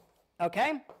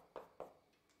 Okay?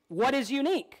 What is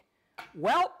unique?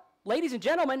 Well, ladies and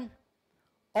gentlemen,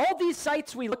 all these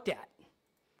sites we looked at,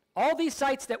 all these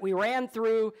sites that we ran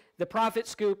through the Profit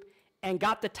Scoop and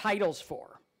got the titles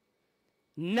for,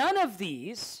 none of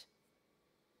these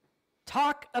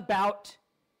talk about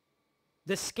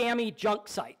the scammy junk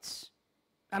sites.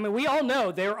 I mean, we all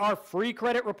know there are free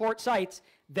credit report sites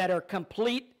that are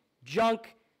complete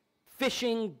junk,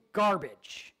 phishing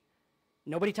garbage.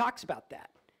 Nobody talks about that.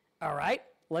 All right,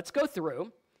 let's go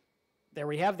through. There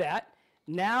we have that.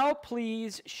 Now,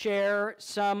 please share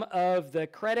some of the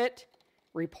credit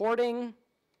reporting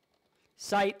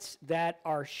sites that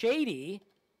are shady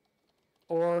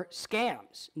or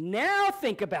scams. Now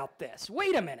think about this.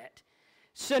 Wait a minute.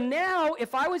 So now,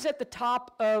 if I was at the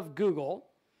top of Google,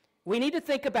 we need to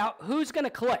think about who's going to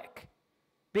click.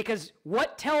 Because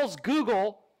what tells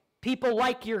Google people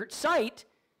like your site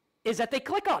is that they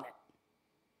click on it.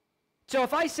 So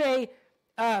if I say,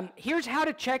 here's how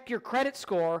to check your credit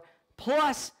score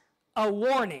plus a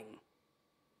warning,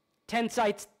 10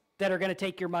 sites that are going to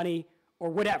take your money or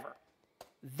whatever.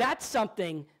 That's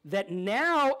something that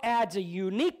now adds a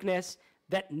uniqueness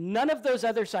that none of those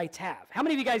other sites have. How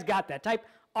many of you guys got that? Type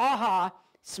aha,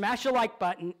 smash a like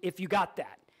button if you got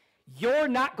that. You're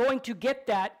not going to get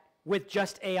that with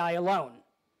just AI alone.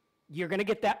 You're going to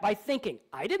get that by thinking.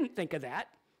 I didn't think of that.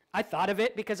 I thought of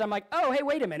it because I'm like, oh, hey,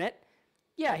 wait a minute.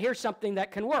 Yeah, here's something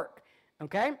that can work.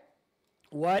 Okay?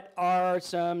 What are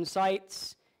some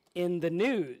sites in the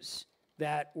news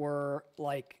that were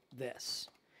like this?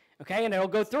 Okay, and it'll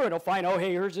go through it. It'll find, oh,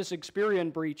 hey, here's this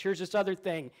Experian breach. Here's this other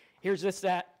thing. Here's this,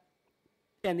 that,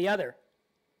 and the other.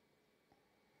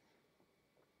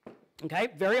 Okay,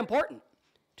 very important.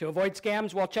 To avoid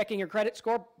scams while checking your credit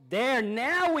score. There,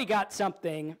 now we got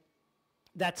something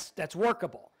that's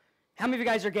workable. How many of you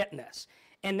guys are getting this?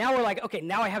 And now we're like, okay,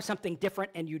 now I have something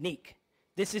different and unique.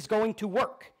 This is going to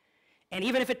work. And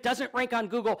even if it doesn't rank on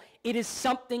Google, it is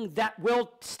something that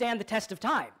will stand the test of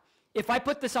time. If I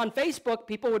put this on Facebook,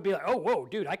 people would be like, oh, whoa,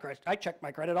 dude, I check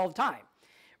my credit all the time,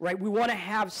 right? We want to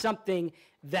have something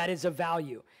that is of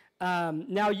value.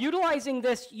 Now, utilizing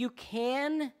this, you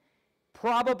can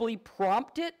probably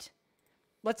prompt it.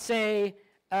 Let's say,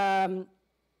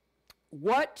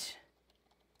 what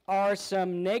are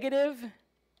some negative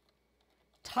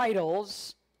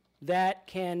titles that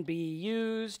can be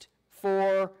used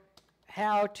for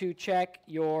how to check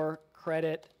your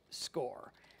credit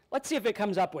score? Let's see if it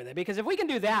comes up with it, because if we can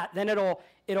do that, then it'll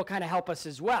kind of help us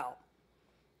as well.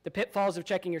 The pitfalls of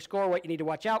checking your score, what you need to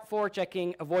watch out for,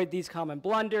 avoid these common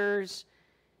blunders.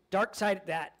 Dark side,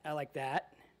 I like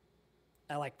that.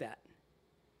 I like that.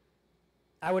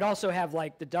 I would also have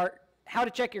like how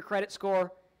to check your credit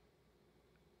score,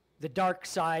 the dark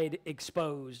side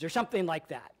exposed, or something like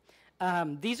that.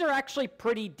 These are actually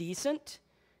pretty decent,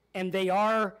 and they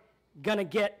are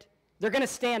they're gonna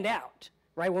stand out,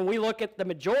 right? When we look at the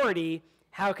majority,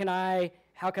 how can I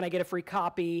get a free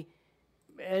copy?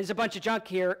 There's a bunch of junk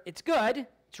here. It's good.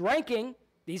 It's ranking.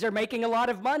 These are making a lot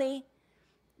of money.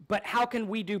 But how can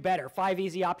we do better? 5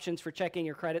 easy options for checking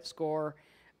your credit score,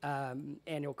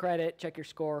 annual credit, check your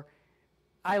score.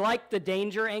 I like the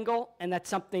danger angle, and that's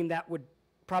something that would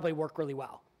probably work really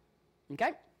well.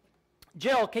 Okay?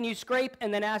 Jill, can you scrape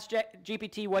and then ask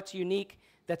GPT what's unique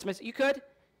that's missing? You could.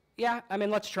 Yeah, I mean,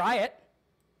 let's try it.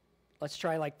 Let's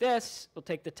try like this. We'll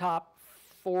take the top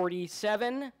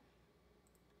 47.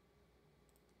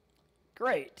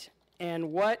 Great.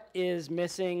 And what is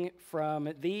missing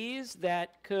from these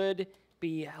that could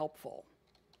be helpful?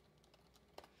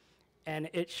 And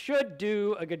it should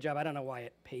do a good job. I don't know why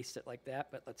it pastes it like that,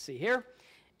 but let's see here.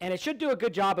 And it should do a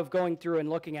good job of going through and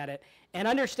looking at it and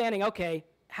understanding, okay,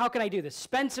 how can I do this?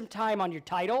 Spend some time on your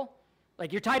title.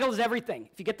 Like, your title is everything.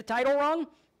 If you get the title wrong,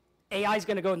 AI is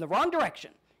going to go in the wrong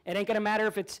direction. It ain't going to matter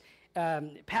if it's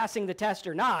passing the test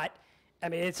or not. I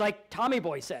mean, it's like Tommy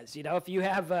Boy says, you know, if you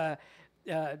have a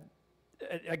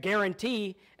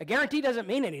guarantee doesn't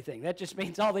mean anything. That just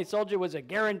means all they sold you was a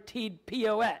guaranteed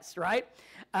POS, right?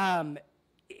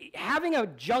 Having a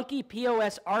junky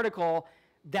POS article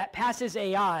that passes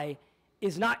AI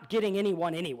is not getting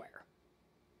anyone anywhere,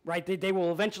 right? They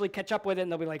will eventually catch up with it,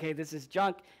 and they'll be like, hey, this is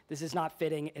junk. This is not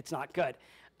fitting. It's not good.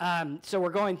 So we're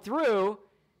going through,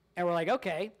 and we're like,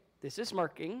 okay, this is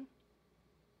working.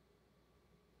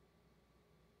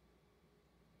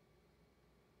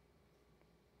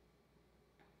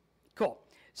 Cool.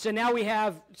 So now we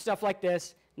have stuff like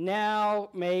this. Now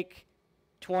make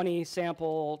 20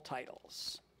 sample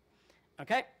titles.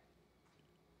 Okay?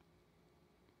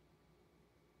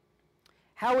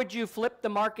 How would you flip the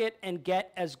market and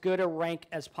get as good a rank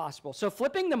as possible? So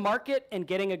flipping the market and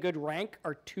getting a good rank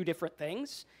are two different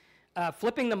things.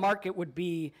 Flipping the market would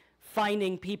be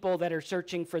finding people that are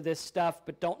searching for this stuff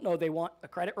but don't know they want a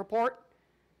credit report.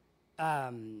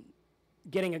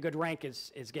 Getting a good rank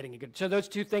is getting a good. So those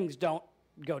two things don't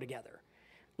go together.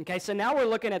 Okay, so now we're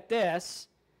looking at this.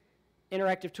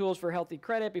 Interactive tools for healthy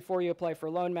credit before you apply for a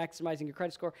loan, maximizing your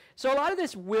credit score. So a lot of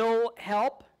this will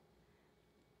help.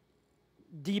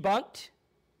 Debunked,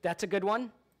 that's a good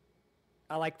one.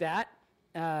 I like that.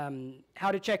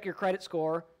 How to check your credit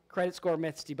score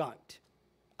myths debunked.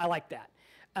 I like that.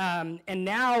 And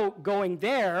now going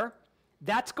there,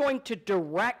 that's going to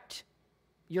direct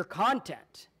your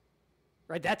content,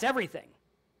 right? That's everything.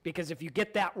 Because if you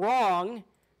get that wrong,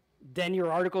 then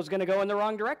your article is going to go in the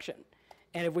wrong direction.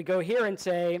 And if we go here and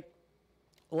say,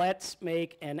 let's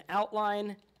make an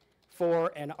outline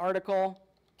for an article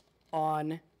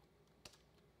on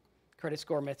credit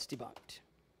score myths debunked.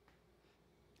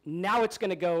 Now it's going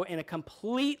to go in a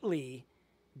completely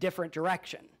different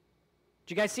direction.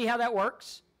 Do you guys see how that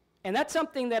works? And that's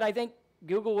something that I think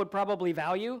Google would probably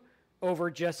value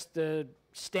over just the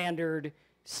standard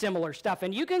similar stuff.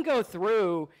 And you can go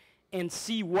through and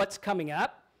see what's coming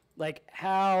up, like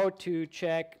how to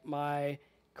check my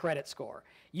credit score.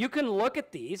 You can look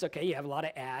at these. Okay, you have a lot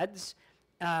of ads.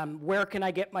 Where can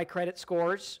I get my credit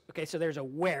scores? Okay, so there's a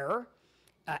where.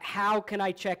 How can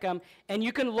I check them? And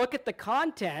you can look at the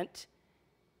content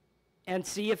and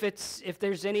see if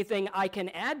there's anything I can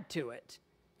add to it.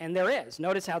 And there is.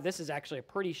 Notice how this is actually a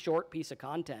pretty short piece of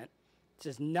content.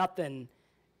 This is nothing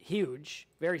huge,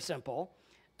 very simple.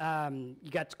 You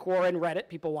got Quora and Reddit.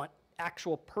 People want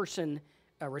actual person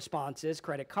responses.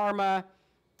 Credit Karma,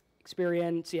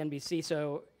 Experian, CNBC.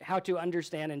 So how to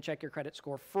understand and check your credit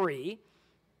score free.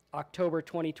 October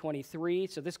 2023.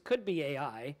 So this could be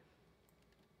AI.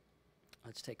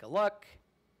 Let's take a look.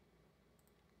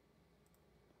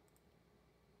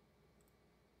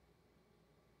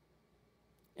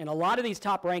 And a lot of these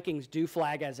top rankings do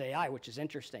flag as AI, which is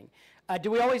interesting.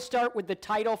 Do we always start with the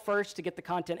title first to get the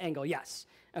content angle? Yes.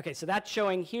 Okay, so that's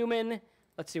showing human.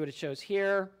 Let's see what it shows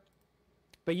here.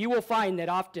 But you will find that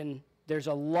often there's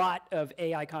a lot of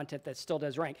AI content that still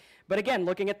does rank. But again,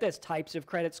 looking at this, types of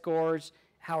credit scores,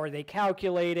 how are they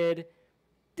calculated?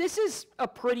 This is a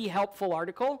pretty helpful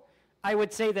article. I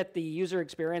would say that the user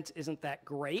experience isn't that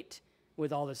great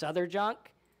with all this other junk,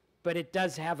 but it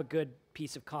does have a good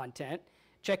piece of content.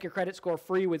 Check your credit score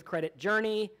free with Credit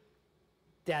Journey.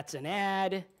 That's an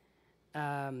ad.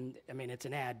 I mean, it's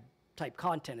an ad type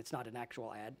content. It's not an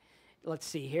actual ad. let's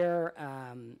see here,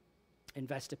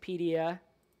 Investopedia,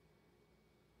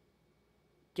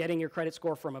 getting your credit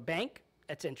score from a bank.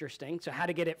 That's interesting. So how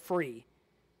to get it free,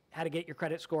 how to get your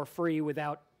credit score free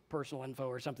without personal info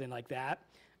or something like that.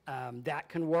 That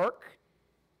can work.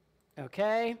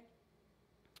 Okay.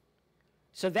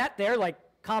 So that there, like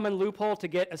common loophole to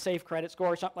get a safe credit score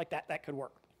or something like that, that could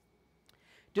work.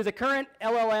 Do the current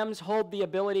LLMs hold the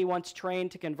ability once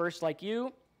trained to converse like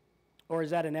you, or is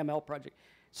that an ML project?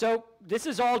 So this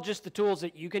is all just the tools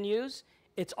that you can use.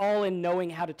 It's all in knowing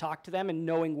how to talk to them and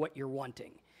knowing what you're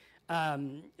wanting.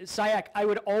 Sayak, I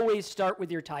would always start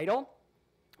with your title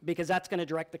because that's going to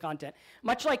direct the content.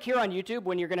 Much like here on YouTube,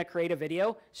 when you're going to create a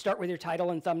video, start with your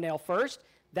title and thumbnail first.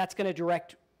 That's going to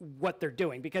direct what they're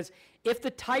doing. Because if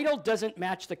the title doesn't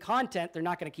match the content, they're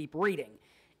not going to keep reading.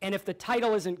 And if the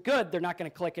title isn't good, they're not going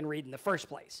to click and read in the first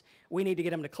place. We need to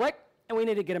get them to click, and we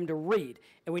need to get them to read.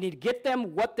 And we need to get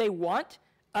them what they want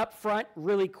up front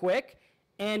really quick.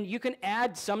 And you can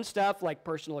add some stuff like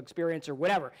personal experience or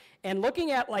whatever. And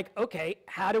looking at like, okay,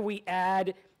 how do we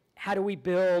add, how do we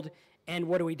build, and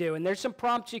what do we do? And there's some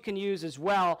prompts you can use as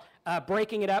well.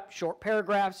 Breaking it up, short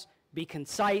paragraphs, be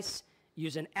concise,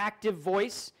 use an active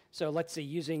voice. So let's see,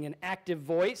 using an active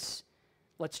voice.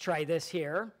 Let's try this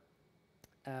here.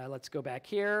 Let's go back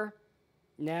here.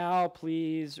 Now,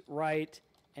 please write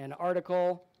an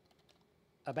article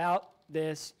about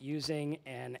this using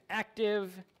an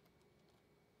active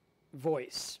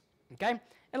voice. Okay?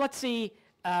 And let's see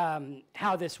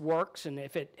how this works and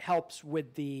if it helps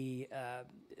with the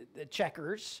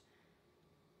checkers.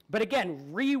 But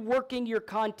again, reworking your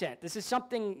content. This is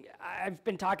something I've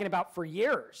been talking about for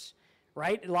years,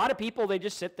 right? A lot of people, they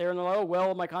just sit there and they're, oh,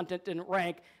 well, my content didn't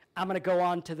rank. I'm going to go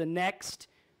on to the next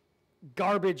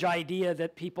garbage idea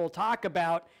that people talk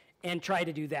about and try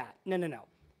to do that. No, no, no.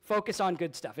 Focus on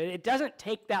good stuff. It doesn't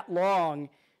take that long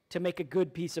to make a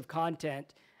good piece of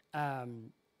content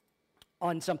on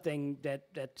something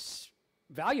that's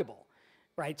valuable,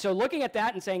 right? So looking at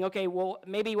that and saying, okay, well,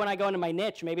 maybe when I go into my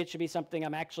niche, maybe it should be something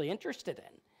I'm actually interested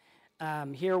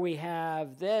in. Here we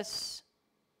have this.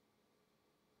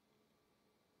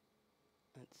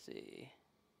 Let's see.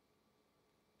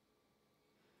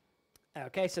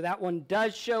 Okay, so that one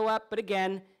does show up, but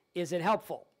again, is it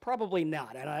helpful? Probably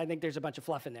not, and I think there's a bunch of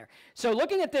fluff in there. So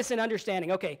looking at this and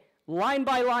understanding, okay, line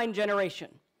by line generation,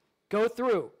 go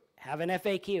through, have an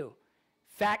FAQ,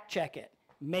 fact check it,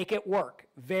 make it work.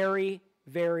 Very,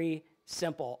 very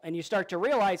simple. And you start to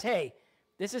realize, hey,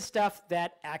 this is stuff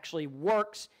that actually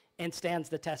works and stands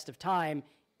the test of time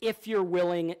if you're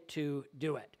willing to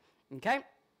do it. Okay?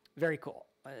 Very cool.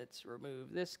 Let's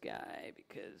remove this guy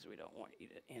because we don't want you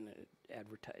to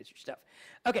advertise your stuff.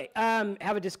 Okay,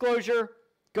 have a disclosure,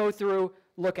 go through,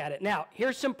 look at it. Now,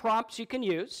 here's some prompts you can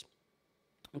use.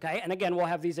 Okay, and again, we'll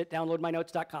have these at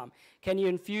downloadmynotes.com. Can you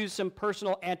infuse some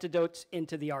personal anecdotes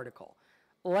into the article?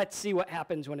 Let's see what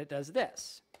happens when it does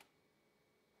this.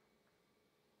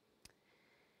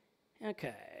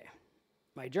 Okay.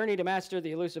 My journey to master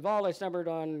the elusive all, I stumbled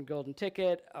on golden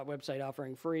ticket, a website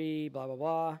offering free, blah, blah,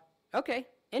 blah. Okay,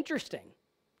 interesting.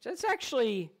 So it's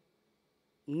actually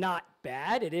not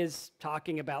bad. It is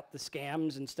talking about the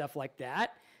scams and stuff like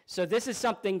that. So this is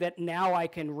something that now I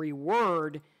can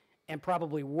reword and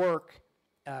probably work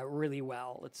really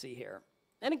well. Let's see here.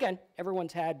 And again,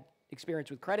 everyone's had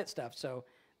experience with credit stuff, so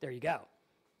there you go.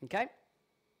 Okay?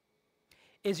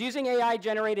 Is using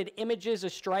AI-generated images a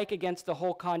strike against the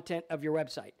whole content of your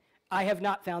website? I have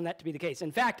not found that to be the case.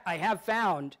 In fact, I have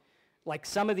found like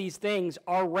some of these things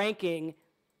are ranking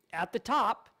at the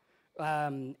top,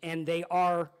 and they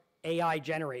are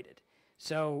AI-generated.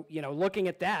 So, you know, looking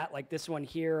at that, like this one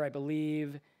here, I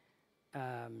believe,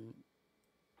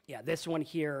 yeah, this one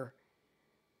here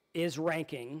is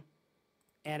ranking,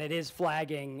 and it is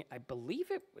flagging, I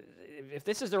believe it, if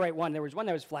this is the right one, there was one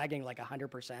that was flagging like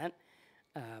 100%,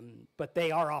 but they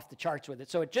are off the charts with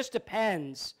it. So it just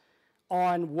depends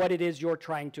on what it is you're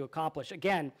trying to accomplish.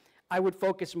 Again, I would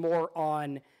focus more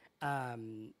on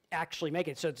actually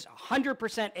making it. So it's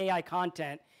 100% AI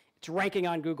content. It's ranking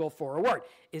on Google for a word.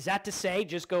 Is that to say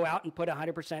just go out and put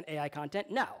 100% AI content?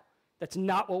 No, that's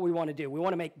not what we want to do. We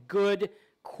want to make good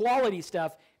quality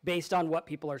stuff based on what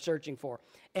people are searching for.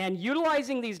 And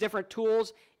utilizing these different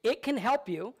tools, it can help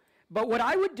you. But what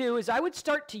I would do is I would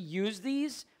start to use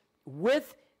these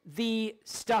with the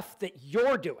stuff that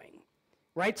you're doing,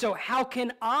 right? So how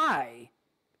can I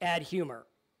add humor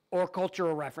or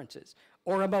cultural references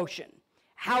or emotion?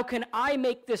 How can I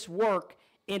make this work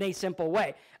in a simple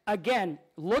way? Again,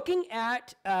 looking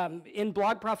at in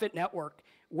Blog Profit Network,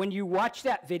 when you watch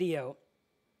that video,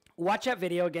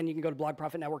 again, you can go to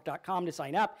blogprofitnetwork.com to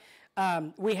sign up.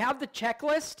 We have the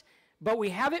checklist, but we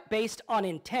have it based on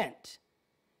intent,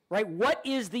 right? What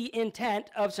is the intent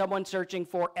of someone searching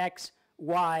for X,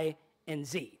 Y, and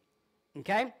Z,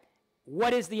 okay?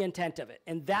 What is the intent of it?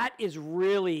 And that is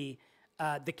really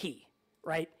the key,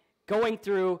 right? Going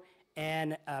through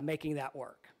and making that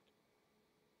work.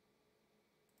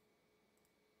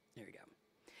 There you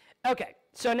go. Okay,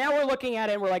 so now we're looking at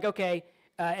it and we're like, okay,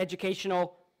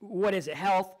 educational, what is it?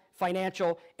 Health,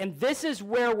 financial, and this is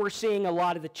where we're seeing a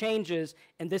lot of the changes,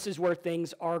 and this is where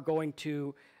things are going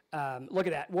to look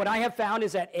at that. What I have found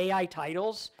is that AI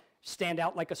titles stand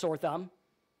out like a sore thumb.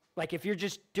 Like if you're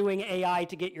just doing AI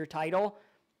to get your title,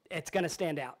 it's going to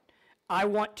stand out. I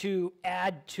want to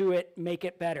add to it, make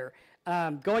it better.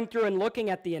 Going through and looking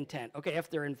at the intent. Okay, if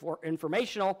they're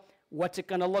informational, what's it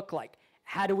going to look like?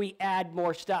 How do we add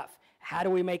more stuff? How do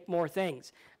we make more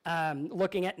things?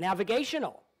 Looking at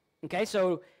navigational. Okay,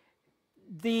 so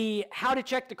the how to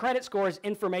check the credit score is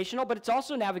informational, but it's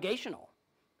also navigational,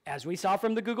 as we saw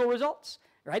from the Google results,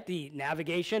 right? The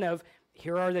navigation of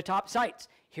here are the top sites,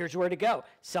 here's where to go.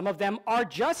 Some of them are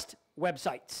just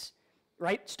websites,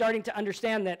 right? Starting to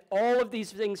understand that all of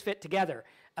these things fit together.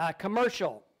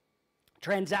 Commercial,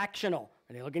 transactional,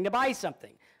 are they looking to buy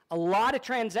something? A lot of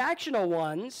transactional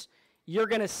ones you're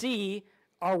going to see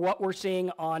are what we're seeing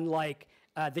on like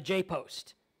the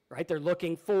JPost, right? They're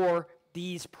looking for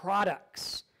these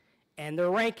products and they're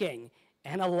ranking,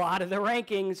 and a lot of the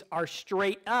rankings are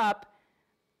straight up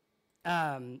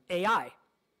AI,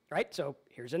 right? So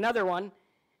here's another one.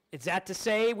 Is that to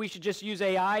say we should just use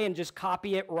AI and just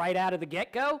copy it right out of the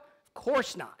get-go? Of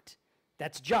course not.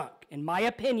 That's junk. In my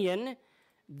opinion,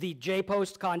 the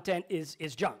JPost content is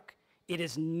junk. It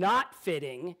is not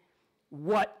fitting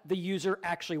what the user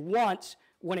actually wants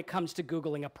when it comes to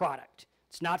Googling a product.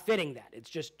 It's not fitting that. It's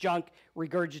just junk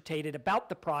regurgitated about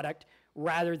the product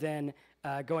rather than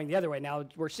going the other way. Now,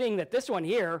 we're seeing that this one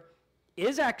here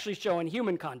is actually showing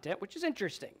human content, which is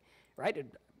interesting, right?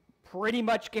 It pretty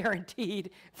much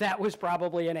guaranteed that was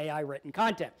probably an AI-written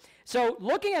content. So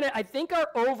looking at it, I think our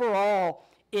overall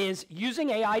is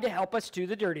using AI to help us do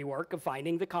the dirty work of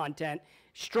finding the content,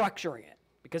 structuring it,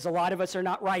 because a lot of us are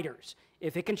not writers.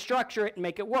 If it can structure it and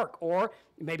make it work, or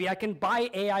maybe I can buy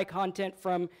AI content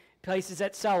from places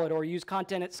that sell it or use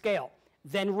content at scale,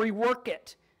 then rework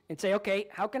it and say, okay,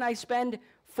 how can I spend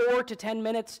 4 to 10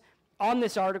 minutes on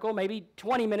this article, maybe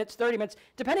 20 minutes, 30 minutes,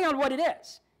 depending on what it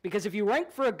is. Because if you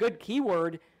rank for a good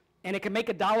keyword and it can make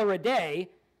 $1 a day,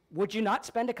 would you not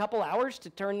spend a couple hours to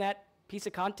turn that piece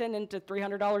of content into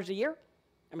 $300 a year?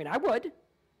 I mean, I would,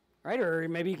 right? Or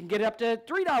maybe you can get it up to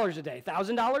 $3 a day,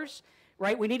 $1,000,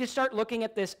 right? We need to start looking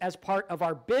at this as part of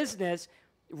our business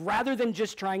rather than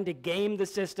just trying to game the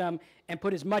system and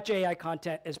put as much AI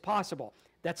content as possible.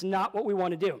 That's not what we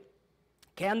want to do.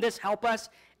 Can this help us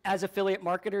as affiliate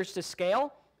marketers to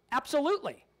scale?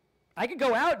 Absolutely. I could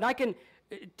go out and I can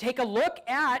take a look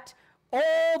at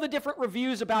all the different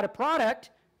reviews about a product,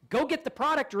 go get the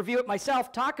product, review it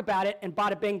myself, talk about it, and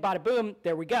bada bing, bada boom,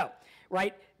 there we go,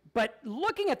 right? But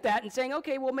looking at that and saying,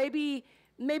 okay, well, maybe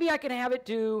I can have it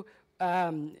do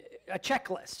a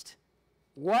checklist.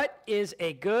 What is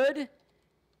a good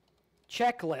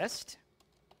checklist?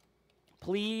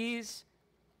 Please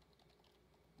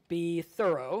be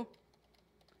thorough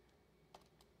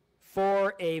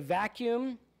for a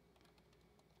vacuum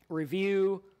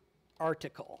review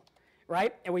article,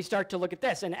 right? And we start to look at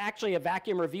this. And actually, a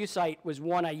vacuum review site was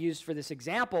one I used for this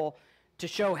example to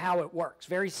show how it works.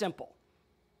 Very simple.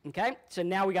 Okay? So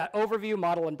now we got overview,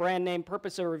 model and brand name,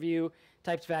 purpose of review,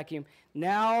 types vacuum.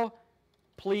 Now,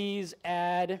 please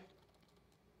add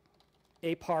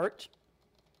a part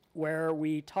where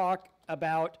we talk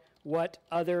about what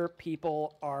other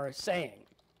people are saying.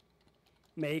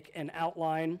 Make an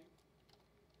outline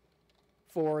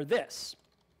for this.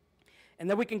 And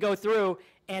then we can go through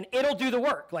and it'll do the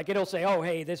work. Like it'll say, oh,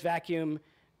 hey, this vacuum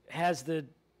has the,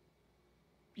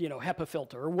 HEPA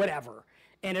filter or whatever.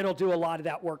 And it'll do a lot of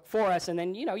that work for us. And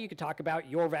then, you could talk about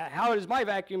how does my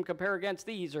vacuum compare against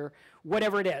these or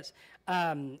whatever it is.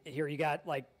 Here you got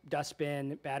like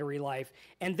dustbin, battery life.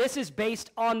 And this is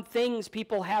based on things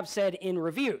people have said in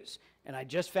reviews. And I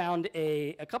just found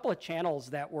a couple of channels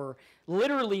that were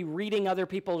literally reading other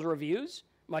people's reviews,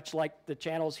 much like the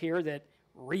channels here that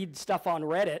read stuff on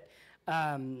Reddit.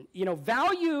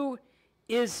 Value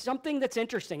is something that's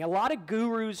interesting. A lot of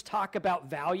gurus talk about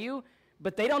value,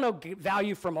 but they don't know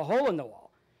value from a hole in the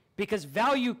wall, because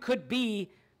value could be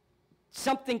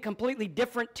something completely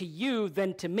different to you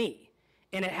than to me,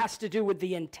 and it has to do with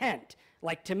the intent.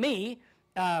 Like to me,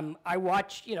 I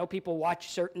watch, people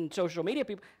watch certain social media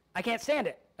people. I can't stand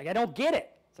it. Like I don't get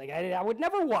it. It's like I would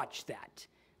never watch that.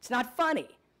 It's not funny,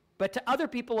 but to other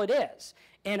people it is.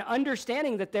 And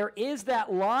understanding that there is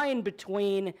that line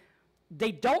between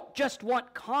they don't just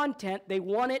want content, they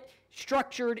want it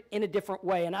structured in a different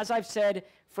way. And as I've said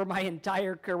for my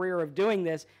entire career of doing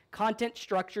this, content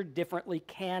structured differently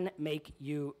can make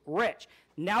you rich.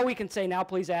 Now we can say, now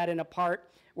please add in a part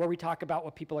where we talk about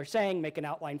what people are saying, make an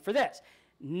outline for this.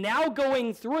 Now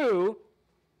going through,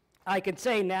 I can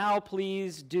say, now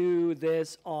please do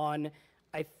this on,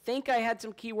 I think I had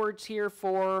some keywords here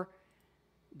for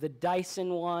the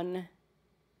Dyson one.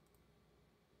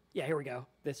 Yeah, here we go,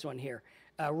 this one here.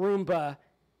 Roomba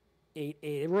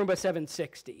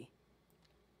 760.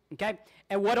 Okay,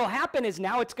 and what'll happen is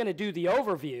now it's gonna do the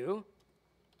overview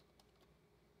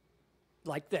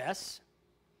like this.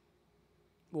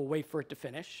 We'll wait for it to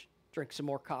finish, drink some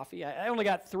more coffee. I only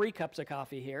got 3 cups of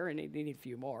coffee here, and you need a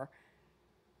few more.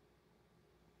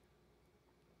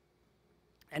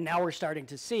 And now we're starting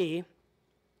to see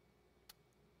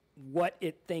what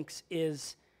it thinks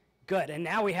is good. And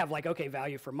now we have like, okay,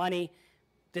 value for money.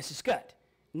 This is good.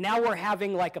 Now we're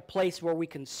having like a place where we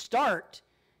can start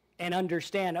and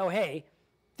understand, oh, hey,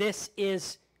 this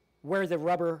is where the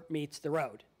rubber meets the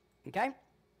road, okay?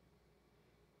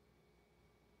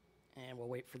 And we'll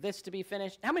wait for this to be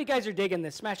finished. How many guys are digging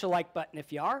this? Smash a like button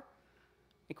if you are. I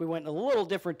think we went in a little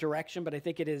different direction, but I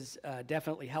think it is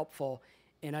definitely helpful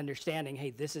in understanding, hey,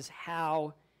 this is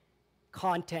how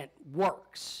content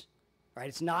works, right?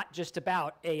 It's not just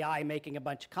about AI making a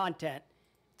bunch of content.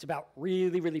 It's about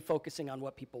really, really focusing on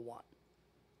what people want.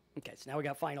 Okay, so now we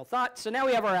got final thoughts. So now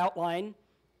we have our outline,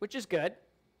 which is good.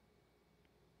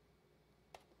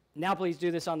 Now please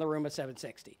do this on the Roomba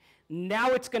 760.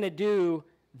 Now it's going to do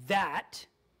that,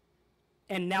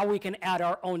 and now we can add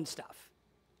our own stuff.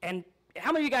 And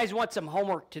how many of you guys want some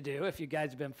homework to do? If you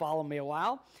guys have been following me a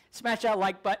while, smash that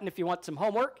like button if you want some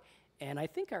homework. And I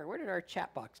think where did our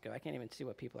chat box go? I can't even see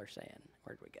what people are saying.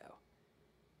 Where'd we go?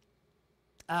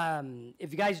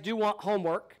 If you guys do want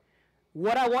homework,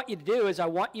 what I want you to do is I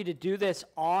want you to do this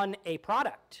on a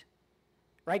product,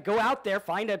 right? Go out there,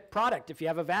 find a product. If you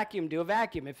have a vacuum, do a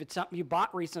vacuum. If it's something you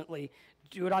bought recently,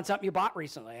 do it on something you bought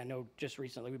recently. I know just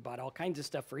recently we bought all kinds of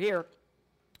stuff for here.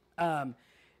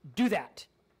 Do that.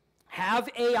 Have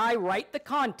AI write the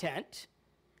content,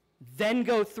 then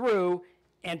go through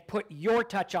and put your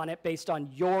touch on it based on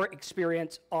your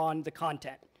experience on the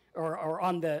content or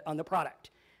on the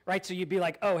product, right? So you'd be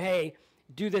like, oh, hey,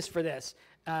 do this for this.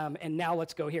 And now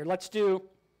let's go here. Let's do,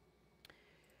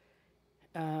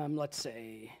 let's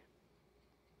say,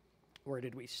 where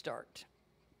did we start?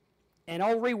 And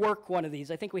I'll rework one of these.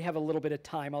 I think we have a little bit of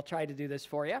time. I'll try to do this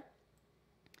for you.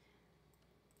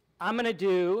 I'm going to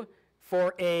do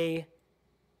for a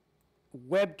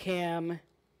webcam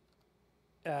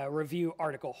review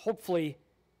article. Hopefully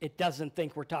it doesn't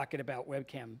think we're talking about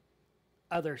webcam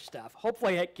other stuff.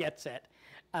 Hopefully it gets it.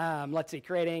 Let's see,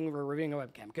 we're reviewing a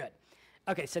webcam. Good.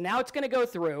 Okay, so now it's going to go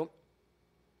through,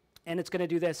 and it's going to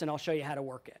do this, and I'll show you how to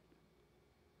work it.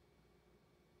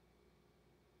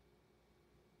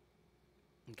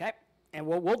 Okay, and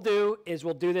what we'll do is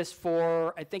we'll do this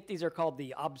for, I think these are called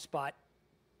the OBSPOT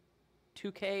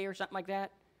 2K or something like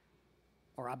that,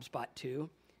 or OBSPOT 2.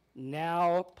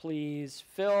 Now, please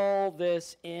fill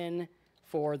this in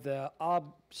for the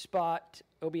OBS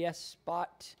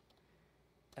Spot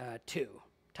 2,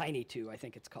 Tiny 2, I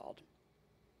think it's called.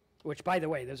 Which, by the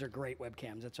way, those are great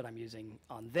webcams. That's what I'm using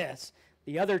on this.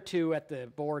 The other 2 at the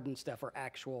board and stuff are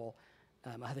actual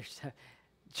other stuff.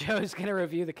 Joe's going to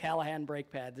review the Callahan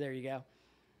brake pads. There you go.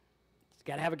 It's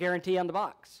got to have a guarantee on the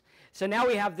box. So now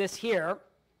we have this here,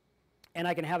 and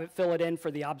I can have it fill it in for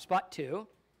the OBSPOT 2.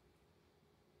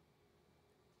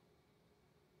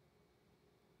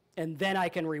 And then I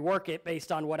can rework it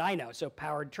based on what I know. So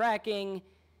powered tracking,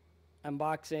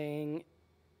 unboxing.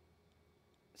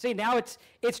 See, now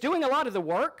it's doing a lot of the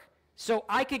work. So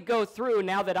I could go through,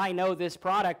 now that I know this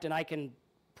product, and I can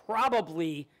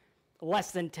probably, less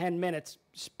than 10 minutes,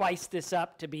 spice this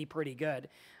up to be pretty good.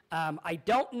 I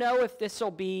don't know if this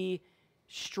will be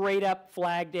straight up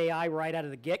flagged AI right out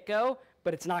of the get-go,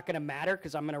 but it's not going to matter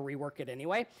because I'm going to rework it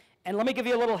anyway. And let me give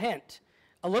you a little hint.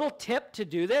 A little tip to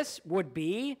do this would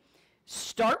be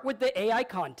start with the AI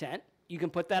content. You can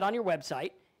put that on your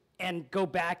website and go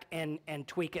back and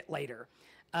tweak it later.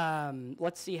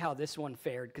 Let's see how this one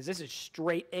fared, because this is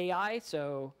straight AI,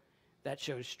 so that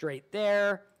shows straight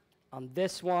there. On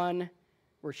this one,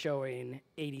 we're showing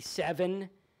 87.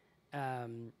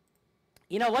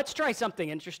 You know, let's try something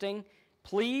interesting.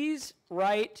 Please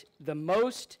write the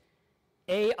most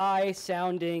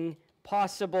AI-sounding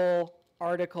possible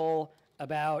article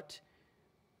about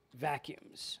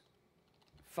vacuums.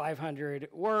 500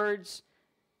 words.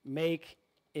 make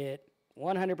it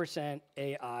 100%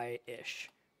 AI-ish.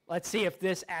 Let's see if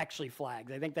this actually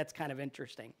flags. I think that's kind of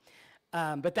interesting.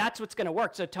 But that's what's going to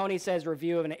work. So Tony says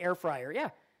review of an air fryer. Yeah.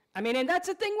 I mean, and that's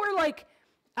the thing where, like,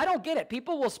 I don't get it.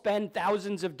 People will spend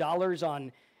thousands of dollars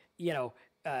on, you know,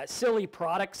 silly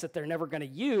products that they're never going to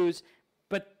use,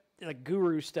 but like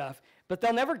guru stuff, but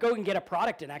they'll never go and get a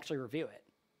product and actually review it.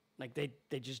 Like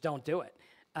they just don't do it.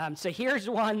 So here's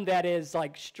one that is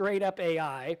like straight up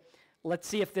AI. Let's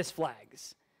see if this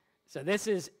flags. So this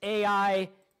is AI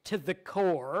to the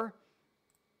core.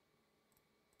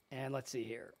 And let's see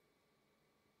here.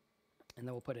 And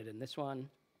then we'll put it in this one.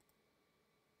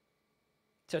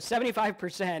 So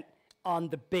 75% on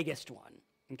the biggest one,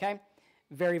 okay?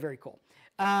 Very, very cool.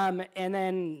 And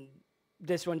then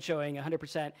this one showing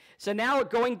 100%. So now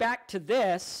going back to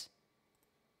this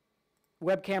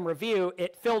webcam review,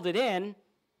 it filled it in,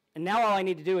 and now all I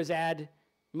need to do is add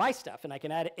my stuff, and I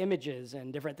can add images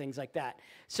and different things like that.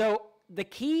 So the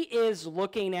key is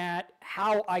looking at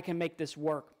how I can make this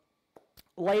work.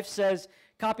 Leif says,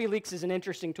 copy leaks is an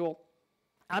interesting tool.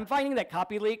 I'm finding that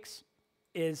copy leaks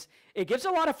it gives a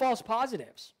lot of false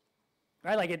positives,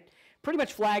 right? Like it pretty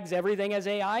much flags everything as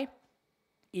AI,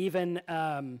 even,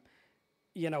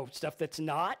 you know, stuff that's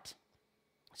not.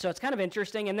 So it's kind of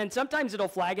interesting. And then sometimes it'll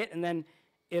flag it and then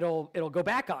it'll go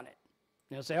back on it.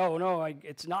 It'll say, oh no,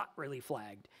 it's not really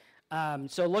flagged.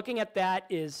 So looking at that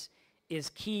is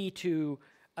key to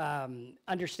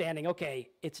understanding, okay,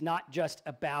 it's not just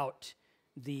about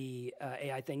the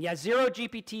AI thing. Yeah, zero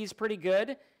GPT is pretty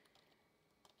good.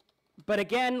 But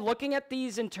again, looking at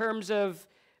these in terms of,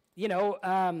 you know,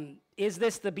 is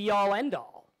this the be-all,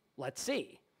 end-all? Let's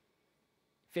see.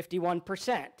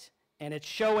 51%. And it's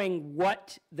showing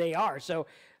what they are. So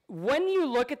when you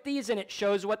look at these and it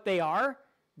shows what they are,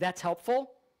 that's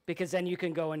helpful, because then you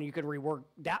can go and you can rework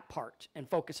that part and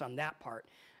focus on that part,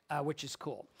 which is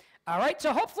cool. All right,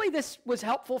 so hopefully this was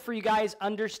helpful for you guys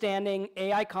understanding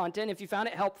AI content. If you found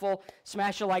it helpful,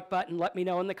 smash the like button. Let me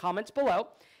know in the comments below.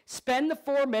 Spend the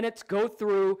 4 minutes, go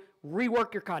through,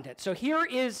 rework your content. So here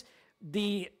is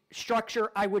the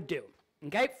structure I would do,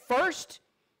 okay? First,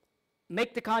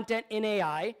 make the content in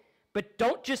AI, but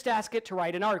don't just ask it to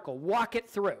write an article. Walk it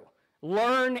through.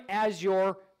 Learn as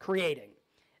you're creating.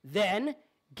 Then,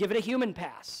 give it a human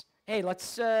pass. Hey,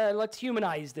 let's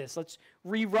humanize this. Let's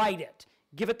rewrite it.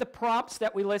 Give it the prompts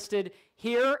that we listed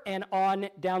here and on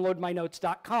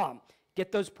downloadmynotes.com.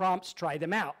 Get those prompts, try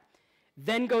them out.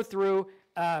 Then go through,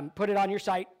 put it on your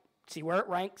site, see where it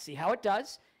ranks, see how it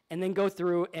does, and then go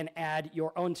through and add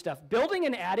your own stuff. Building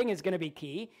and adding is going to be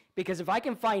key, because if I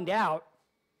can find out,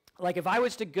 like if I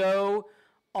was to go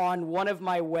on one of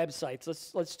my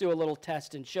websites, let's do a little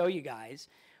test and show you guys.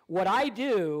 What I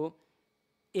do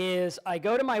is I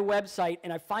go to my website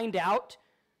and I find out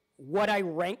what I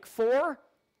rank for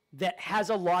that has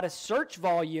a lot of search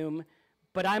volume,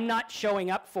 but I'm not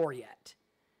showing up for yet,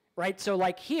 right? So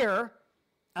like here,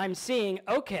 I'm seeing,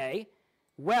 okay,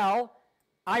 well,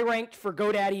 I ranked for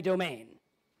GoDaddy domain.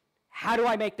 How do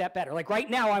I make that better? Like right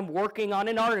now, I'm working on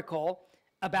an article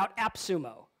about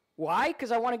AppSumo. Why?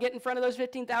 Because I want to get in front of those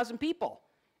 15,000 people,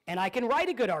 and I can write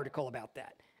a good article about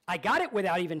that. I got it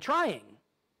without even trying,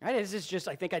 right? This is just,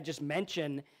 I think I just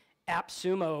mentioned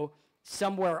AppSumo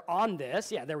somewhere on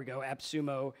this. Yeah, there we go,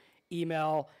 AppSumo,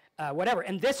 email, whatever.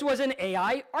 And this was an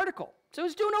AI article, so it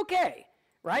was doing okay,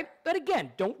 right? But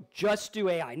again, don't just do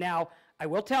AI. Now, I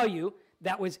will tell you,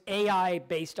 that was AI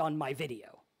based on my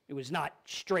video. It was not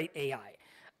straight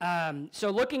AI. So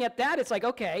looking at that, it's like,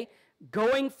 okay,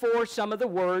 going for some of the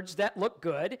words that look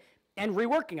good and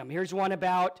reworking them. Here's one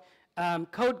about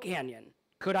Code Canyon.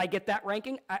 Could I get that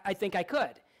ranking? I think I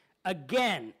could.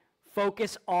 Again,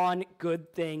 focus on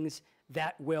good things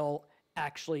that will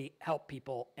actually help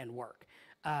people and work.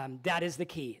 That is the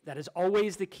key. That is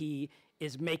always the key,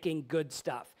 is making good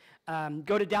stuff.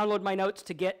 Go to Download My Notes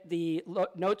to get the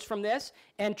notes from this,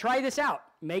 and try this out.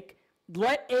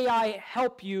 Let AI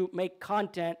help you make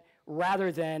content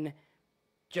rather than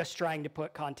just trying to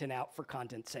put content out for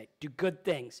content's sake. Do good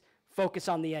things. Focus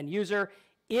on the end user.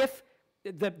 If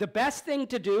the best thing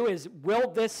to do is, will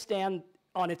this stand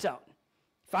on its own?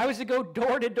 If I was to go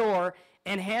door to door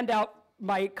and hand out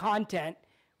my content,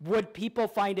 would people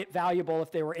find it valuable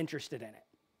if they were interested in it?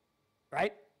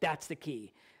 Right? That's the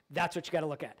key. That's what you got to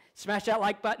look at. Smash that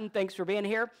like button. Thanks for being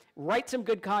here. Write some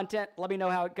good content. Let me know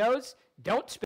how it goes. Don't